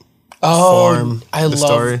you form the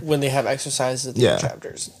story. When they have exercises at the end of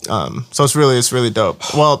chapters. So it's really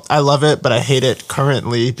dope. Well, I love it, but I hate it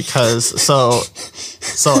currently because so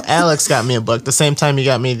Alex got me a book the same time he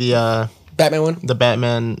got me the Batman one, the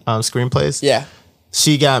Batman screenplays. Yeah,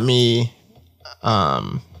 she got me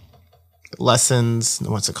lessons.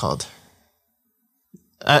 What's it called?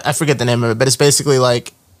 I forget the name of it, but it's basically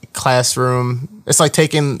like classroom. It's like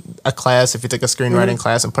taking a class if you take a screenwriting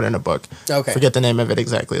class and put it in a book. Okay. Forget the name of it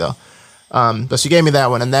exactly though. But she gave me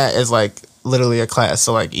that one, and that is like literally a class.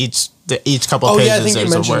 So like each couple pages I think there's you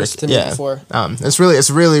mentioned a work. This to me before.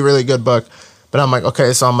 It's really good book. But I'm like,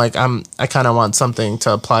 okay, so I kind of want something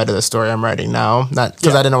to apply to the story I'm writing now. Not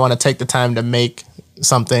because I didn't want to take the time to make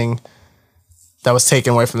something that was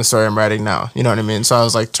taken away from the story I'm writing now. You know what I mean? So I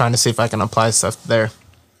was like trying to see if I can apply stuff there.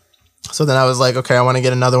 So then I was like, okay, I want to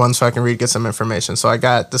get another one so I can get some information. So I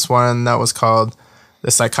got this one that was called the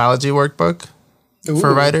Psychology Workbook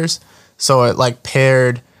for writers. So it like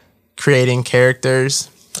paired creating characters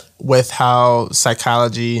with how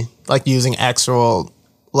psychology, like using actual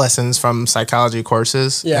lessons from psychology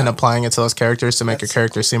courses and applying it to those characters to make your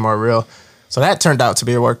characters seem more real. So that turned out to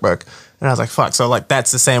be a workbook. And I was like, fuck. So like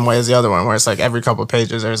that's the same way as the other one where it's like every couple of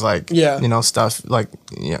pages there's like, stuff like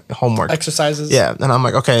homework. Exercises. Yeah. And I'm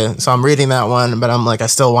like, okay, so I'm reading that one, but I'm like, I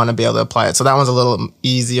still want to be able to apply it. So that one's a little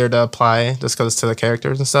easier to apply just because it's to the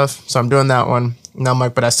characters and stuff. So I'm doing that one. And I'm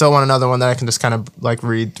like, but I still want another one that I can just kind of like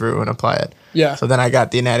read through and apply it. Yeah. So then I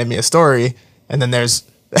got the Anatomy of Story, and then there's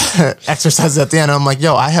exercises at the end. I'm like,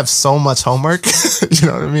 yo, I have so much homework. You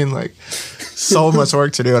know what I mean? Like, so much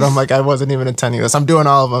work to do, and I'm like, I wasn't even intending this. I'm doing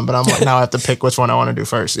all of them, but I'm like, now I have to pick which one I want to do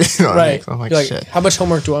first. You know what I mean? So I'm like, shit. How much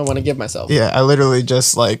homework do I want to give myself? Yeah, I literally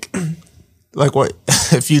just like what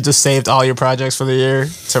if you just saved all your projects for the year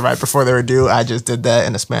to right before they were due? I just did that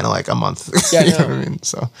in a span of like a month. Yeah, you know what I mean?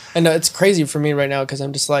 So I know it's crazy for me right now because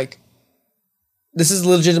I'm just like, this is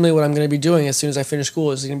legitimately what I'm going to be doing as soon as I finish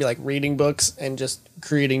school. Is going to be like reading books and just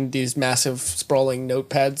creating these massive sprawling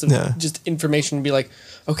notepads of just information and be like,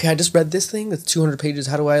 okay, I just read this thing that's 200 pages.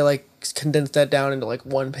 How do I like condense that down into like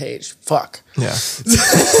one page? Fuck. Yeah.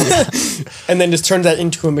 And then just turn that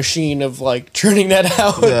into a machine of like churning that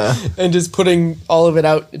out and just putting all of it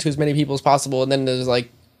out to as many people as possible. And then there's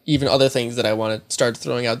like even other things that I want to start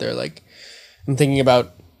throwing out there. Like I'm thinking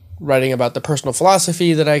about writing about the personal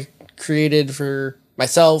philosophy that I created for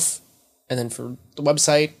myself and then for the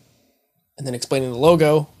website and then explaining the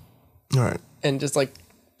logo. All right. And just like,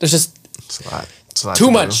 there's just it's a lot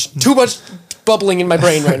too much bubbling in my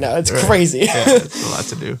brain right now. It's crazy. Yeah, it's a lot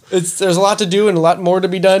to do. There's a lot to do and a lot more to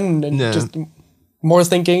be done and just more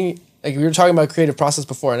thinking. Like we were talking about creative process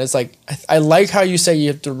before, and it's like I like how you say you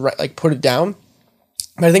have to like put it down,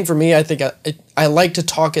 but I think for me, I think I like to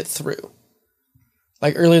talk it through.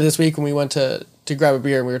 Like earlier this week when we went to grab a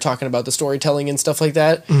beer and we were talking about the storytelling and stuff like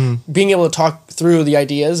that, being able to talk through the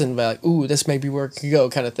ideas and be like, ooh, this may be where it could go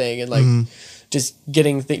kind of thing. And like, just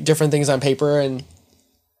getting different things on paper and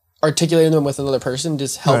articulating them with another person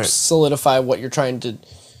just helps solidify what you're trying to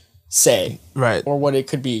say, right, or what it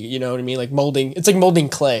could be. You know what I mean? Like molding. It's like molding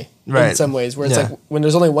clay in some ways, where it's like when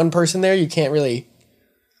there's only one person there, you can't really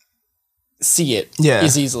see it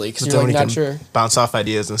as easily because you're like not sure. Bounce off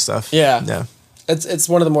ideas and stuff. Yeah. It's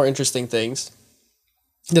one of the more interesting things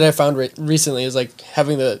that I found recently is like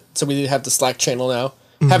having so we have the Slack channel now.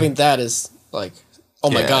 Having that is like,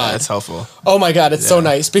 oh my God. That's helpful. Oh my God. It's so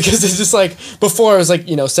nice because it's just like before it was like,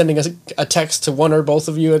 sending a text to one or both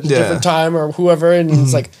of you at a different time or whoever. And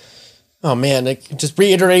it's like, oh man, like just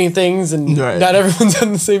reiterating things and not everyone's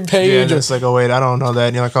on the same page. Yeah, and it's like, oh wait, I don't know that.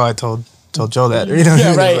 And you're like, oh, I told Joe that. Or,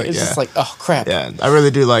 yeah, right. It's just like, oh crap. Yeah, I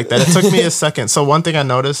really do like that. It took me a second. So one thing I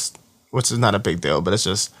noticed, which is not a big deal, but it's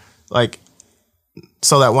just like,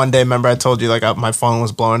 so that one day, remember I told you like my phone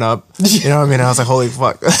was blowing up. You know what I mean? I was like, holy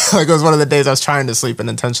fuck. Like it was one of the days I was trying to sleep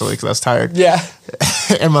unintentionally because I was tired. Yeah.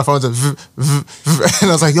 And my phone's like, and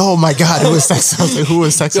I was like, oh my God, who was texting? I was like, who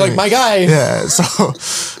was texting You're like, me? my guy. Yeah.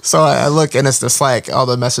 So I look and it's the Slack, all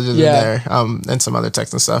the messages in there, and some other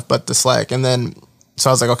text and stuff, but the Slack. And then, so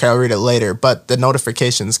I was like, okay, I'll read it later, but the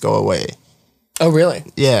notifications go away. Oh, really?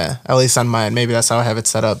 Yeah. At least on mine. Maybe that's how I have it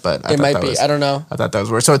set up, but it might be. I don't know. I thought that was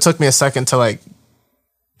weird. So it took me a second to like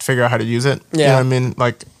figure out how to use it. Yeah. You know what I mean?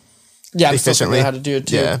 Like, I'm efficiently. Still how to do it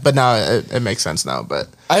too. Yeah. But now it makes sense now, but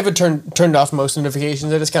I have it turned off most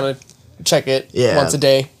notifications. I just kind of check it once a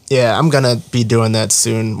day. Yeah. I'm going to be doing that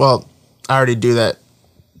soon. Well, I already do that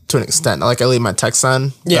to an extent. Like I leave my text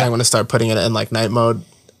on. Yeah. I'm going to start putting it in like night mode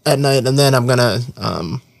at night. And then I'm going to,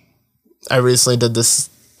 I recently did this,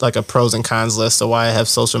 like a pros and cons list of why I have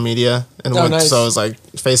social media. And nice. So it was like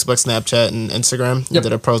Facebook, Snapchat, and Instagram. Yep.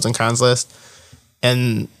 Did a pros and cons list.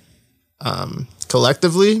 And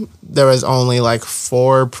collectively, there was only like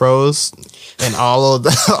 4 pros, and all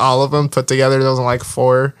of them put together, there was like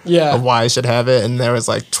 4 of why I should have it, and there was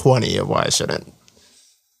like 20 of why I shouldn't.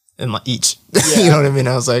 And like each, you know what I mean?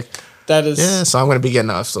 I was like, that is so I'm gonna be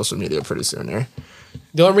getting off social media pretty soon here.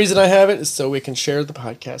 The only reason I have it is so we can share the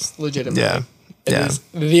podcast legitimately. Yeah. It is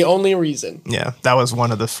the only reason. Yeah, that was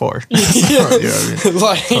one of the 4. Yeah. You know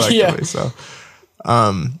what I mean? Yeah. So,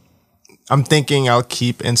 I'm thinking I'll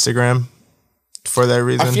keep Instagram for that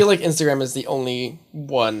reason. I feel like Instagram is the only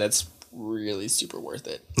one that's really super worth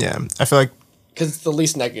it. Yeah, I feel like because it's the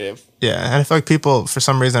least negative. Yeah, and I feel like people, for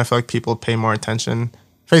some reason, I feel like people pay more attention.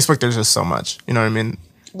 Facebook, there's just so much. You know what I mean?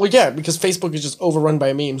 Well, yeah, because Facebook is just overrun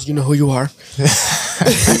by memes. You know who you are.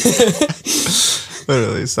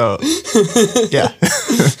 Literally. So, yeah.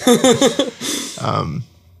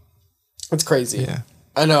 It's crazy. Yeah.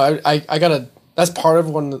 I know. I gotta. That's part of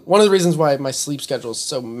one of the reasons why my sleep schedule is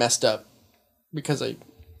so messed up, because I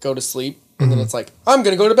go to sleep and then it's like I'm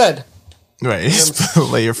gonna go to bed. Right.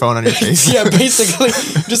 Lay your phone on your face. Yeah, basically,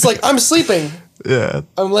 just like I'm sleeping. Yeah.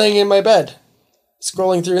 I'm laying in my bed,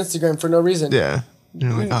 scrolling through Instagram for no reason. Yeah.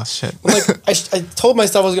 You're like, oh shit. Like I told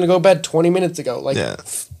myself I was gonna go to bed 20 minutes ago. Like,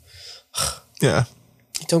 yeah.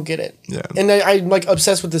 I don't get it. Yeah. And I'm like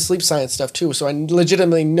obsessed with the sleep science stuff too. So I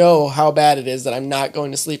legitimately know how bad it is that I'm not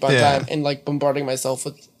going to sleep on time and like bombarding myself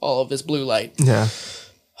with all of this blue light. Yeah.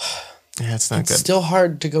 Yeah, it's not good. It's still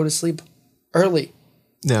hard to go to sleep early.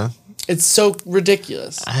 Yeah. It's so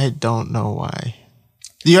ridiculous. I don't know why.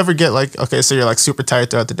 Do you ever get like, okay, so you're like super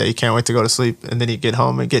tired throughout the day, you can't wait to go to sleep, and then you get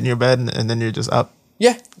home and get in your bed and then you're just up?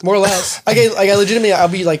 Yeah, more or less. I legitimately, I'll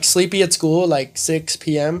be like sleepy at school, like 6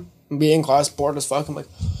 p.m. and be in class, bored as fuck. I'm like,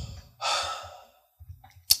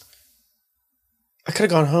 I could have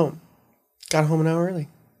gone home. Got home an hour early.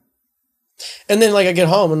 And then like I get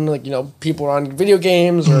home and like, people are on video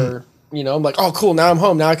games or, I'm like, oh cool, now I'm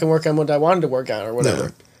home. Now I can work on what I wanted to work on or whatever. Yeah.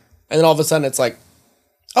 And then all of a sudden it's like,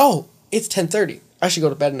 oh, it's 10:30. I should go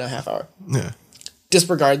to bed in a half hour. Yeah.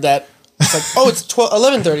 Disregard that. It's like, oh, it's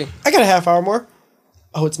 11:30. I got a half hour more.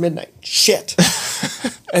 Oh, it's midnight. Shit.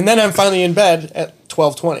 And then I'm finally in bed at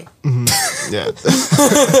 12:20. Mm-hmm. Yeah.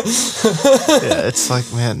 Yeah, it's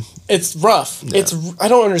like, man. It's rough. Yeah. I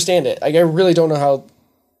don't understand it. Like, I really don't know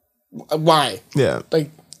why. Yeah.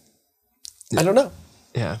 Like, I don't know.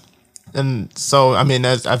 Yeah. And so, I mean,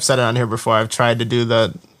 as I've said it on here before, I've tried to do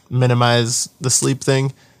the minimize the sleep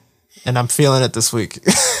thing, and I'm feeling it this week.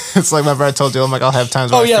 It's like, remember I told you, I'm like, I'll have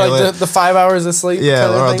times where I feel like the 5 hours of sleep. Yeah,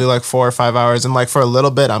 or I'll do like 4 or 5 hours, and like for a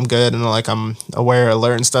little bit I'm good, and like I'm aware,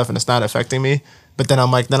 alert and stuff, and it's not affecting me. But then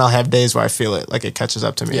I'm like, then I'll have days where I feel it, like it catches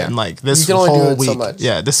up to me. Yeah. And like this whole week,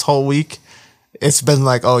 this whole week, it's been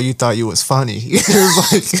like, oh, you thought you was funny. It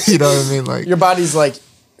was like, you know what I mean? Like your body's like,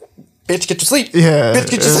 bitch, get your sleep. Yeah, Bitch,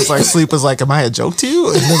 get your it was sleep. like sleep was like, am I a joke to you?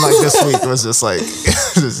 And then like this week it was just like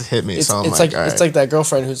just hit me. So I'm it's like, like all right. it's like that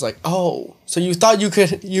girlfriend who's like, oh, so you thought you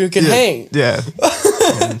could hang? Yeah.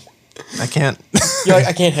 And I can't. You're like,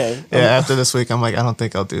 I can't hang. Yeah, after this week, I'm like, I don't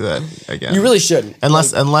think I'll do that again. You really shouldn't.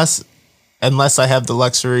 unless I have the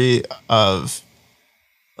luxury of,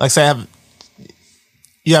 like, say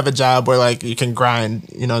you have a job where like you can grind,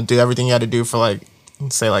 do everything you got to do for like,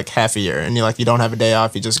 say like half a year, and you don't have a day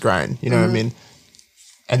off, you just grind. You know what I mean?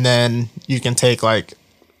 And then you can take like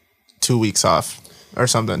 2 weeks off or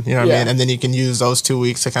something. You know what I mean? And then you can use those 2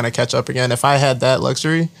 weeks to kind of catch up again. If I had that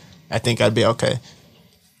luxury, I think I'd be okay.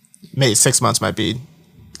 Maybe 6 months might be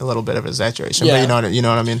a little bit of exaggeration, but you know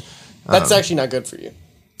what I mean. That's actually not good for you.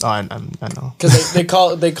 Oh, I know. Because they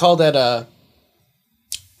call that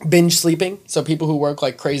binge sleeping. So people who work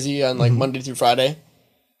like crazy on like Monday through Friday,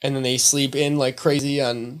 and then they sleep in like crazy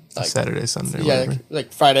on like Saturday, Sunday. Yeah,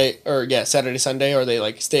 like Friday or Saturday, Sunday, or they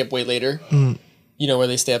like stay up way later. Where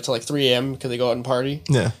they stay up till like 3 a.m. because they go out and party.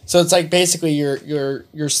 Yeah. So it's like basically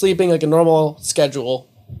you're sleeping like a normal schedule,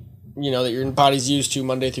 that your body's used to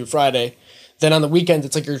Monday through Friday. Then on the weekends,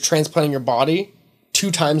 it's like you're transplanting your body 2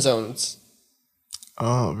 time zones.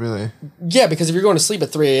 Oh, really? Yeah, because if you're going to sleep at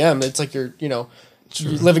 3 a.m., it's like you're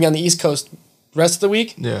living on the East Coast rest of the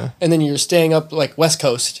week. Yeah. And then you're staying up like West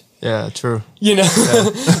Coast. Yeah, true. Yeah.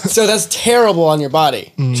 So that's terrible on your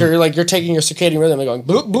body. So you're taking your circadian rhythm and going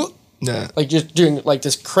bloop, bloop. Yeah. Like just doing like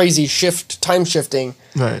this crazy time shifting.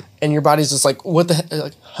 Right. And your body's just like, what the heck?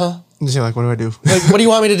 Like, huh? You're like, what do I do? Like, what do you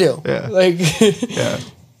want me to do? Yeah. Like,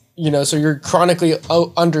 yeah. So you're chronically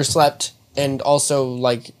underslept and also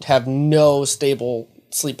like have no stable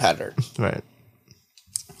sleep pattern. Right.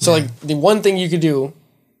 So like the one thing you could do,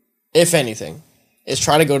 if anything, is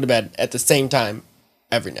try to go to bed at the same time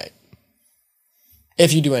every night.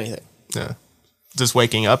 If you do anything. Yeah. Does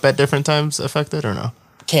waking up at different times affect it or no?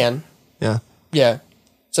 Can. Yeah. Yeah.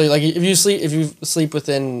 So like if you sleep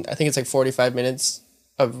within, I think it's like 45 minutes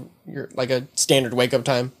of your like a standard wake up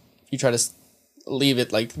time, you try to leave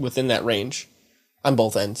it like within that range on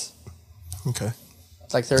both ends. Okay.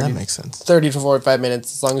 It's like 30. That makes sense. 30 to 45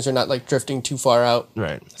 minutes, as long as you're not like drifting too far out.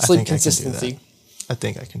 Right. Sleep consistency. I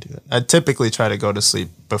think I can do that. I typically try to go to sleep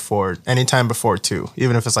anytime before 2,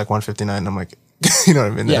 even if it's like 1:59. I'm like, you know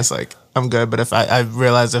what I mean? Yeah. It's like, I'm good. But if I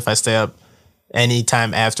realize if I stay up any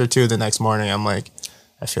time after 2 the next morning, I'm like,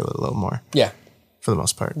 I feel it a little more. Yeah. For the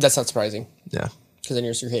most part. That's not surprising. Yeah. Because then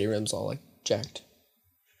your circadian rhythm's all like jacked.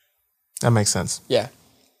 That makes sense. Yeah.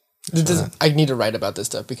 I need to write about this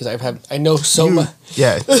stuff because I know so much.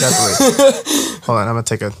 Yeah, definitely. Hold on, I'm gonna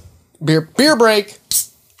take a beer break.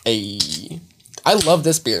 Hey, I love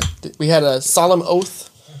this beer. We had a Solemn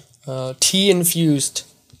Oath, tea infused.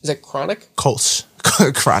 Is that Chronic? Kolsch.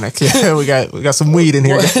 Chronic. Yeah, we got some weed in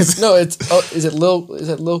here. Guys. No, is it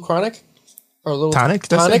Lil Chronic or Lil Tonic?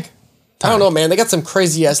 Tonic? I don't know, man. They got some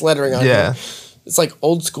crazy ass lettering on Yeah. here. It's like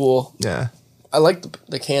old school. Yeah. I like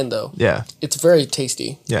the can though. Yeah. It's very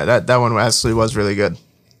tasty. Yeah, that one actually was really good.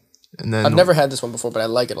 And then I've never had this one before, but I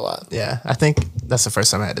like it a lot. Yeah, I think that's the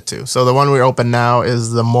first time I had it too. So the one we're open now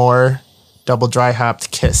is the More Double Dry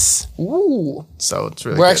Hopped Kiss. Ooh. So it's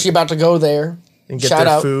really We're good. actually about to go there. And get Shout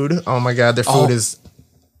their out. food. Oh my god, their food is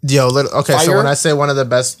okay, Fire. so when I say one of the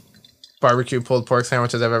best barbecue pulled pork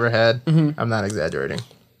sandwiches I've ever had, I'm not exaggerating.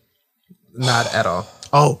 Not at all.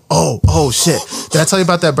 Oh shit. Did I tell you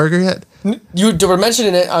about that burger yet? You were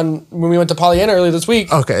mentioning it when we went to Pollyanna earlier this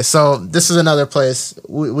week. Okay, so this is another place.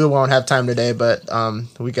 We won't have time today, but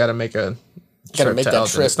we got to make a trip make to that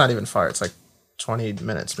Elgin. trip. It's not even far. It's like 20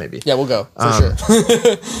 minutes maybe. Yeah, we'll go for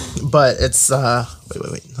sure. But it's wait,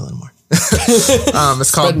 a little more.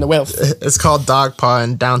 It's called Spreading the wealth. It's called Dog Paw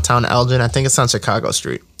in downtown Elgin. I think it's on Chicago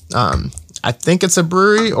Street. I think it's a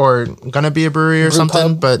brewery or gonna be a brewery or something.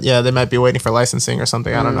 pub? But yeah, they might be waiting for licensing or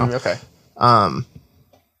something. I don't know. Okay.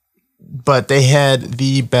 But they had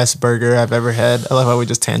the best burger I've ever had. I love how we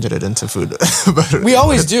just tangented into food. But We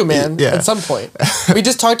always do, man. Yeah. At some point, we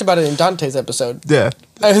just talked about it in Dante's episode. yeah.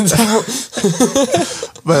 And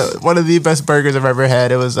But one of the best burgers I've ever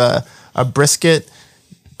had. It was a brisket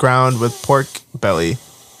ground with pork belly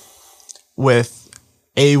with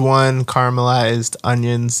A1 caramelized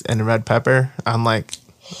onions and red pepper on like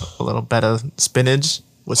a little bed of spinach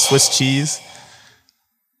with Swiss cheese.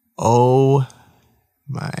 Oh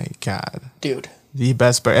my god. dude, The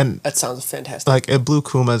best burger. And that sounds fantastic. like it blew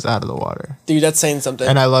Kuma's out of the water. Dude, that's saying something.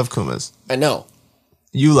 And I love Kuma's. I know.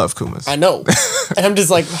 You love Kuma's. I know. And I'm just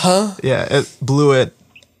like, huh? Yeah, it blew it.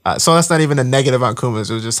 So that's not even a negative on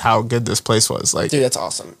Kuma's. It was just how good this place was. Like, Dude, that's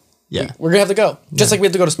awesome. yeah. We're going to have to go. Just like we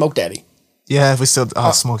have to go to Smoke Daddy. Yeah, we still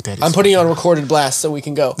Smoke Daddy. I'm putting you on recorded blast so we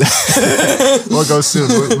can go. We'll go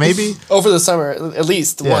soon. Maybe over the summer, at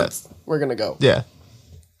least once. We're gonna go. Yeah.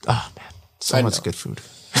 Oh man, so much good food.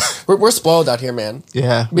 We're spoiled out here, man.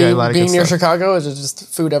 Yeah, being near Chicago is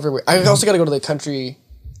just food everywhere. I also got to go to the country.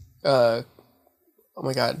 Oh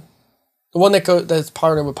my god, the one that's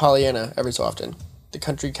partnered with Pollyanna every so often. The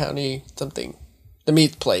country county something, the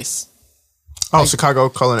meat place. Oh, Chicago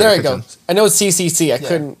Culinary There you Kitchen. go. I know it's CCC. I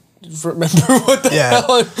couldn't remember what the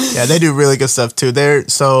hell. Yeah, they do really good stuff too.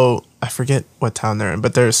 I forget what town they're in,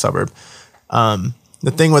 but they're a suburb. The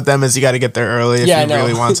thing with them is you got to get there early if you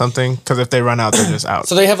really want something, because if they run out, they're just out.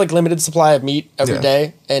 So they have like limited supply of meat every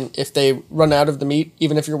day, and if they run out of the meat,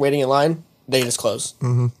 even if you're waiting in line, they just close.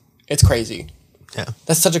 Mm-hmm. It's crazy. Yeah,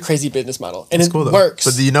 that's such a crazy business model, and it cool, works.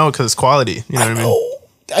 But because it's quality. You know what I mean?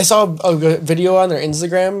 I saw a video on their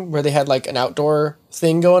Instagram where they had like an outdoor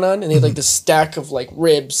thing going on, and they had like this stack of like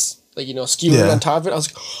ribs, like skewering on top of it. I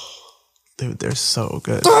was like, dude, they're so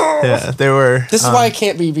good. Yeah, they were. This is why I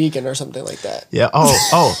can't be vegan or something like that. Yeah.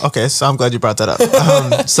 Oh. Okay. So I'm glad you brought that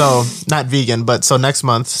up. So not vegan, but so next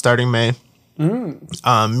month, starting May,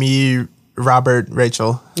 me, Robert,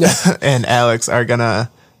 Rachel, and Alex are gonna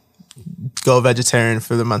go vegetarian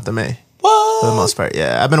for the month of May. What? For the most part,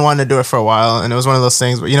 yeah. I've been wanting to do it for a while, and it was one of those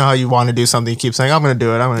things where you know how you want to do something, you keep saying, I'm going to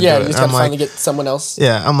do it, I'm going to do it. Yeah, you just got to finally get someone else.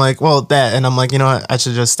 Yeah, I'm like, well, that, and I'm like, you know what, I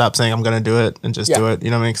should just stop saying I'm going to do it and just do it,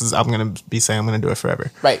 you know what I mean, because I'm going to be saying I'm going to do it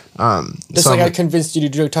forever. Right. Just like I convinced you to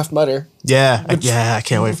do Tough Mudder. Yeah, I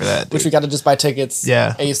can't wait for that. Dude. Which we got to just buy tickets.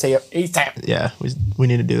 Yeah. ASAP. Yeah, we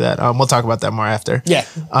need to do that. We'll talk about that more after. Yeah.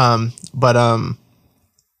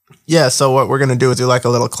 Yeah, so what we're going to do is do like a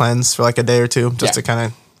little cleanse for like a day or two, just to kind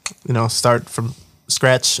of, start from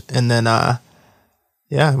scratch. And then, I'm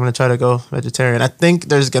going to try to go vegetarian. I think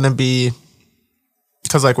there's going to be,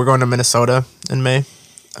 because like we're going to Minnesota in May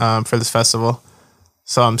for this festival.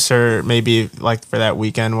 So I'm sure maybe like for that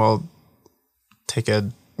weekend, we'll take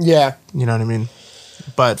you know what I mean?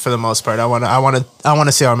 But for the most part, I want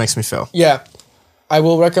to see how it makes me feel. Yeah. I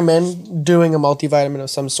will recommend doing a multivitamin of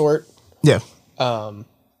some sort. Yeah.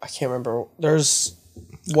 I can't remember. There's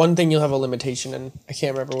one thing you'll have a limitation in. I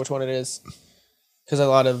can't remember which one it is. Because a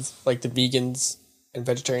lot of like the vegans and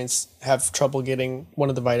vegetarians have trouble getting one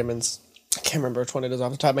of the vitamins. I can't remember which one it is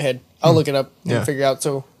off the top of my head. I'll look it up and figure out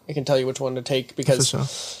so I can tell you which one to take.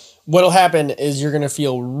 Because what'll happen is you're going to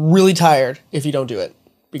feel really tired if you don't do it.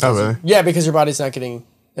 Because because your body's not getting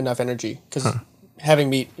enough energy. Because having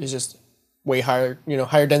meat is just way higher,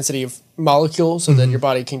 higher density of molecules so that your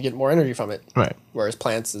body can get more energy from it. Right. Whereas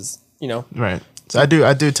plants is, Right. So I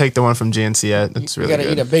do take the one from GNC. Yeah, it's really good. You got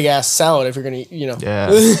to eat a big ass salad if you're going to, Yeah.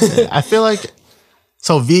 I feel like,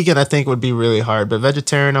 so vegan I think would be really hard, but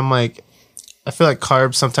vegetarian I'm like, I feel like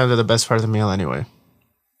carbs sometimes are the best part of the meal anyway.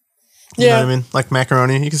 You know what I mean? Like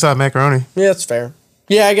macaroni. You can still have macaroni. Yeah, that's fair.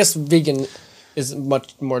 Yeah, I guess vegan is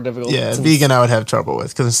much more difficult. Yeah, vegan I would have trouble with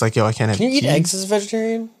because it's like, I can't have Can you eat eggs as a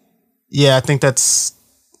vegetarian? Yeah, I think that's...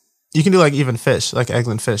 You can do like even fish, like eggs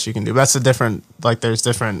and fish you can do. That's a different... Like there's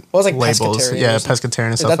different labels. Yeah, pescatarian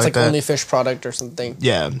and stuff like that. That's like only fish product or something.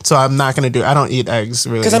 Yeah, so I'm not going to do... I don't eat eggs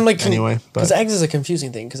really anyway. Because eggs is a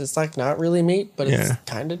confusing thing because it's like not really meat, but it's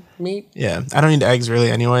kind of meat. Yeah, I don't eat eggs really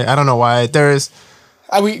anyway. I don't know why. There is...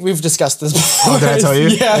 We've discussed this before. Oh, did I tell you?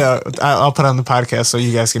 Yeah. I'll put it on the podcast so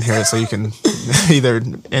you guys can hear it so you can either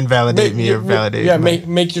invalidate me or validate me. Yeah,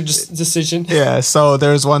 make your decision. Yeah, so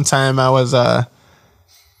there was one time I was...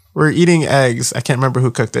 we're eating eggs. I can't remember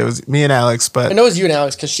who cooked it. It was me and Alex, but... I know it was you and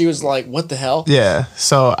Alex because she was like, what the hell? Yeah,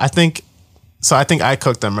 so I think I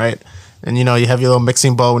cooked them, right? And you have your little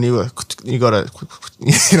mixing bowl when you go to, you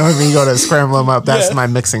know what I mean? You go to scramble them up. That's my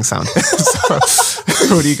mixing sound.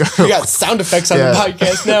 So when you go, we got sound effects on the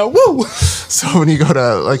podcast now. Woo! So when you go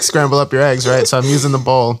to like scramble up your eggs, right? So I'm using the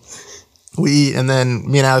bowl. We eat, and then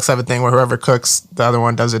me and Alex have a thing where whoever cooks, the other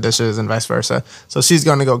one does the dishes, and vice versa. So she's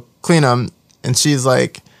going to go clean them, and she's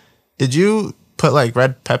like, "Did you put like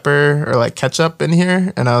red pepper or like ketchup in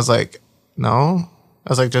here?" And I was like, "No." I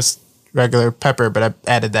was like, "Just regular pepper," but I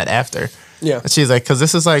added that after. Yeah. And she's like, "'Cause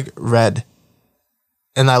this is like red."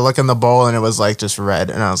 And I look in the bowl and it was like just red.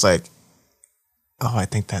 And I was like, "Oh, I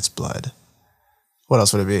think that's blood. What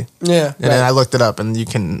else would it be?" Yeah. And then I looked it up and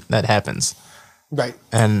that happens. Right.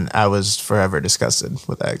 And I was forever disgusted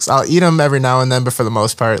with eggs. I'll eat them every now and then, but for the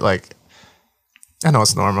most part, like, I know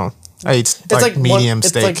it's normal. I eat like medium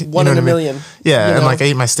steak. It's like one in a million. Yeah, and like I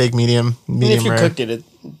eat my steak medium if you rare. cooked it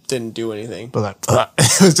didn't do anything. But like,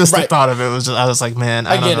 it was just the thought of it. I was like, man,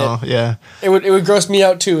 I don't know. Yeah, it would gross me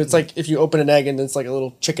out too. It's like if you open an egg and it's like a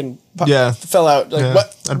little chicken fell out. Like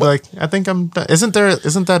what? I'd be like, I think I'm. Isn't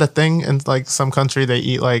that a thing in like some country they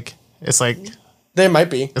eat like It's like They might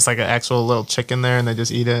be. it's like an actual little chicken there, and they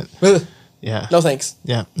just eat it. Ugh. Yeah. No thanks.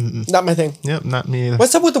 Yeah. Mm-mm. Not my thing. Yep. Not me either.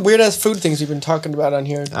 What's up with the weird ass food things we've been talking about on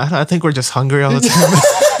here? I think we're just hungry all the time.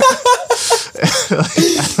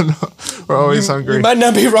 I don't know. We're always hungry. You might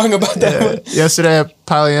not be wrong about that one. Yesterday at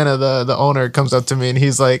Pollyanna, the owner comes up to me and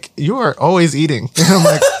he's like, "You are always eating." And I'm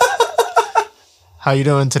like, "How you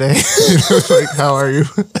doing today?" Like, how are you?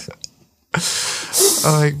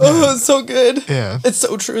 I'm like, Oh, it's so good. yeah. It's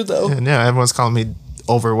so true though. And yeah, everyone's calling me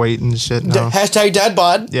overweight and shit now. Hashtag dad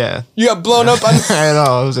bod. Yeah. You got blown up on. I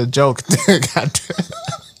know, it was a joke. God.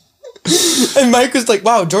 And Mike was like,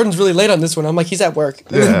 "Wow, Jordan's really late on this one." I'm like, "He's at work."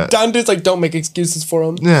 And Yeah. then Dante's like, "Don't make excuses for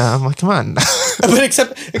him." Yeah, I'm like, come on. But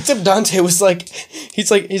except Dante was like, he's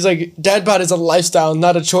like, dad bod is a lifestyle,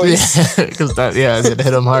 not a choice. Because it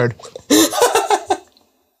hit him hard.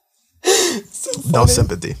 No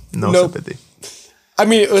sympathy. No Nope. sympathy. I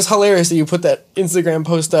mean, it was hilarious that you put that Instagram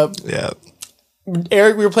post up. Yeah.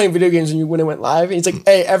 Eric, we were playing video games when it went live. And he's like,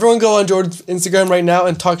 "Hey, everyone go on Jordan's Instagram right now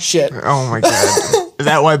and talk shit." Oh my God. Is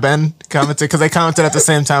that why Ben commented? Because they commented at the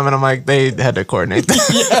same time, and I'm like, they had to coordinate.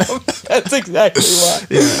 Yeah, that's exactly why.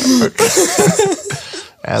 Yeah.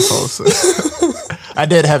 Assholes. I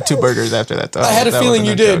did have 2 burgers after that, though. I had a That feeling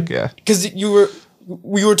you wasn't a did. joke, yeah. Because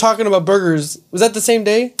we were talking about burgers. Was that the same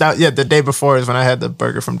day? The day before is when I had the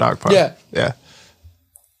burger from Dog Park. Yeah. Yeah.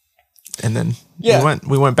 And then Yeah.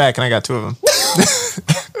 we went back, and I got 2 of them.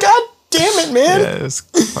 God damn it, man. Yeah, it was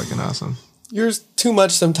fucking awesome. You're too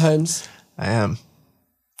much sometimes. I am.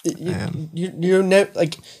 You're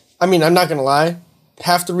like, I mean, I'm not going to lie.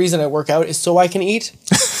 Half the reason I work out is so I can eat.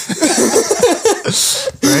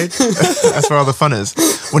 Right? That's where all the fun is.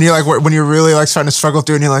 When you're like, when you're really like starting to struggle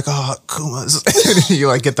through, and you're like, oh, Kumas, you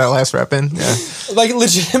like get that last rep in. Yeah. Like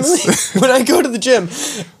legitimately, when I go to the gym,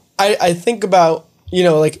 I think about,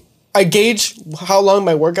 like I gauge how long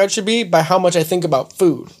my workout should be by how much I think about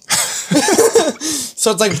food. So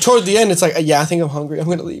it's like toward the end, it's like, yeah, I think I'm hungry. I'm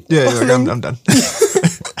gonna leave. Yeah, you're like, I'm done.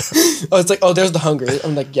 Oh, it's like, oh, there's the hunger.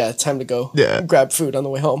 I'm like, yeah, it's time to go. Yeah. Grab food on the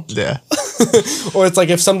way home. Yeah. Or it's like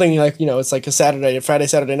if something like, it's like a Friday,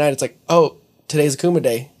 Saturday night. It's like, oh, today's Akuma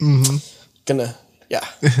day. Mm-hmm. Gonna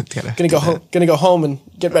go home and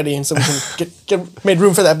get ready, and so we can get made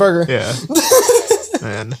room for that burger. Yeah.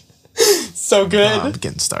 Man. So good. I'm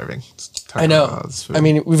getting starving. I know. I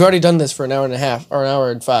mean, we've already done this for an hour and a half or an hour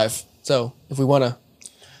and 5. So if we want to,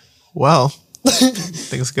 well, I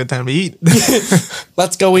think it's a good time to eat.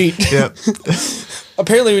 let's go eat. Yep.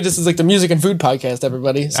 Apparently, this is like the music and food podcast,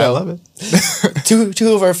 everybody. So I love it.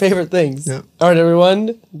 two of our favorite things. Yep. All right,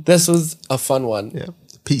 everyone. This was a fun one. Yeah.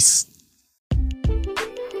 Peace.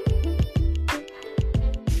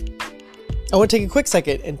 I want to take a quick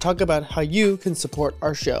second and talk about how you can support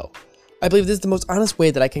our show. I believe this is the most honest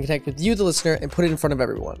way that I can connect with you, the listener, and put it in front of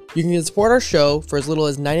everyone. You can support our show for as little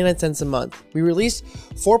as 99 cents a month. We release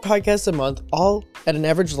 4 podcasts a month, all at an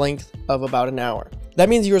average length of about an hour. That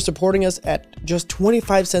means you are supporting us at just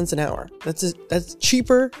 25 cents an hour. That's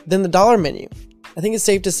cheaper than the dollar menu. I think it's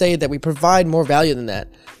safe to say that we provide more value than that.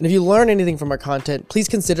 And if you learn anything from our content, please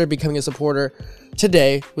consider becoming a supporter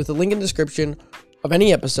today with the link in the description of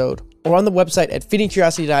any episode or on the website at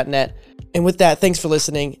feedingcuriosity.net. And with that, thanks for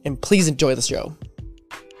listening, and please enjoy the show.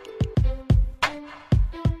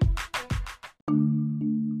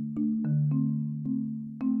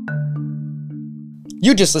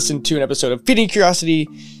 You just listened to an episode of Feeding Curiosity.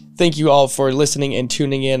 Thank you all for listening and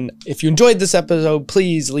tuning in. If you enjoyed this episode,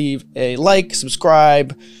 please leave a like,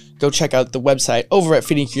 subscribe, go check out the website over at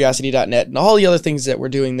feedingcuriosity.net and all the other things that we're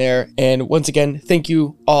doing there. And once again, thank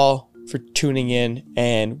you all for tuning in,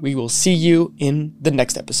 and we will see you in the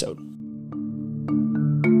next episode.